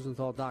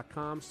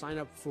 LarryRosenthal.com. Sign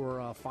up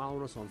for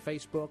following us on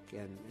Facebook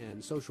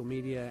and social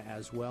media,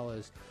 as well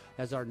as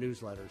our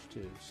newsletters,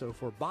 too. So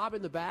for Bob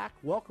in the back,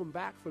 welcome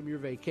back from your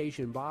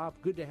vacation, Bob.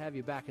 Good to have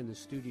you back in the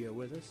studio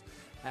with us,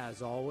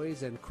 as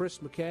always. And Chris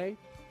McKay,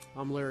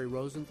 I'm Larry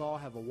Rosenthal.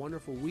 Have a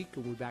wonderful week,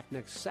 and we'll be back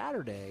next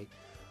Saturday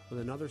with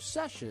another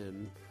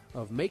session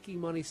of Making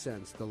Money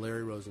Sense, the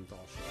Larry Rosenthal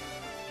Show.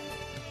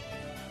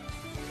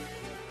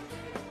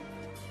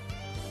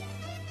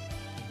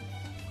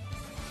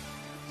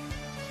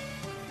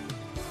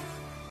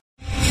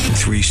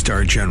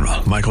 Three-star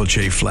General Michael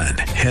J. Flynn,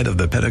 head of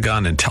the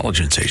Pentagon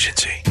Intelligence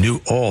Agency,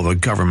 knew all the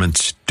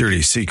government's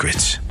dirty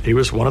secrets. He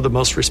was one of the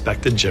most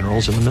respected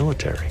generals in the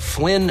military.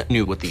 Flynn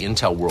knew what the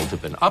intel world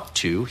had been up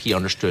to. He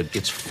understood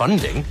its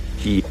funding.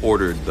 He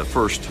ordered the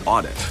first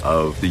audit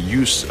of the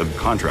use of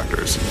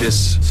contractors.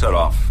 This set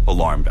off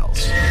alarm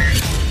bells.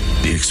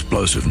 The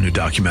explosive new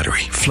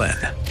documentary, Flynn,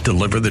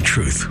 Deliver the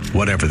Truth,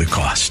 Whatever the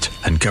Cost,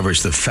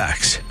 uncovers the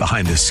facts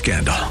behind this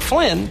scandal.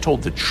 Flynn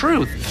told the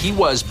truth. He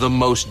was the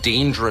most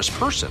dangerous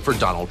person for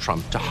Donald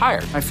Trump to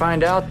hire. I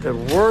find out the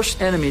worst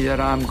enemy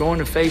that I'm going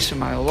to face in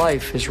my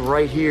life is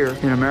right here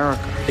in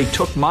America. They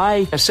took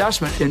my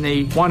assessment and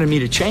they wanted me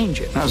to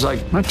change it. And I was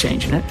like, I'm not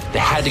changing it. They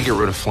had to get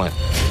rid of Flynn.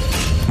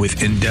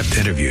 With in-depth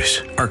interviews,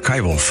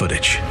 archival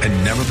footage,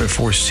 and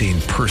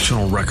never-before-seen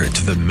personal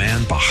records of the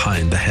man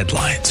behind the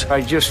headlines.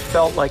 I just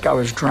felt like I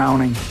was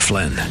drowning.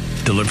 Flynn,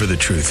 Deliver the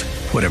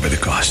Truth, Whatever the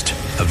Cost.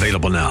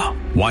 Available now.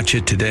 Watch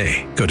it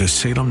today. Go to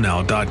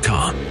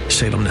salemnow.com.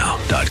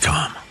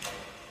 salemnow.com.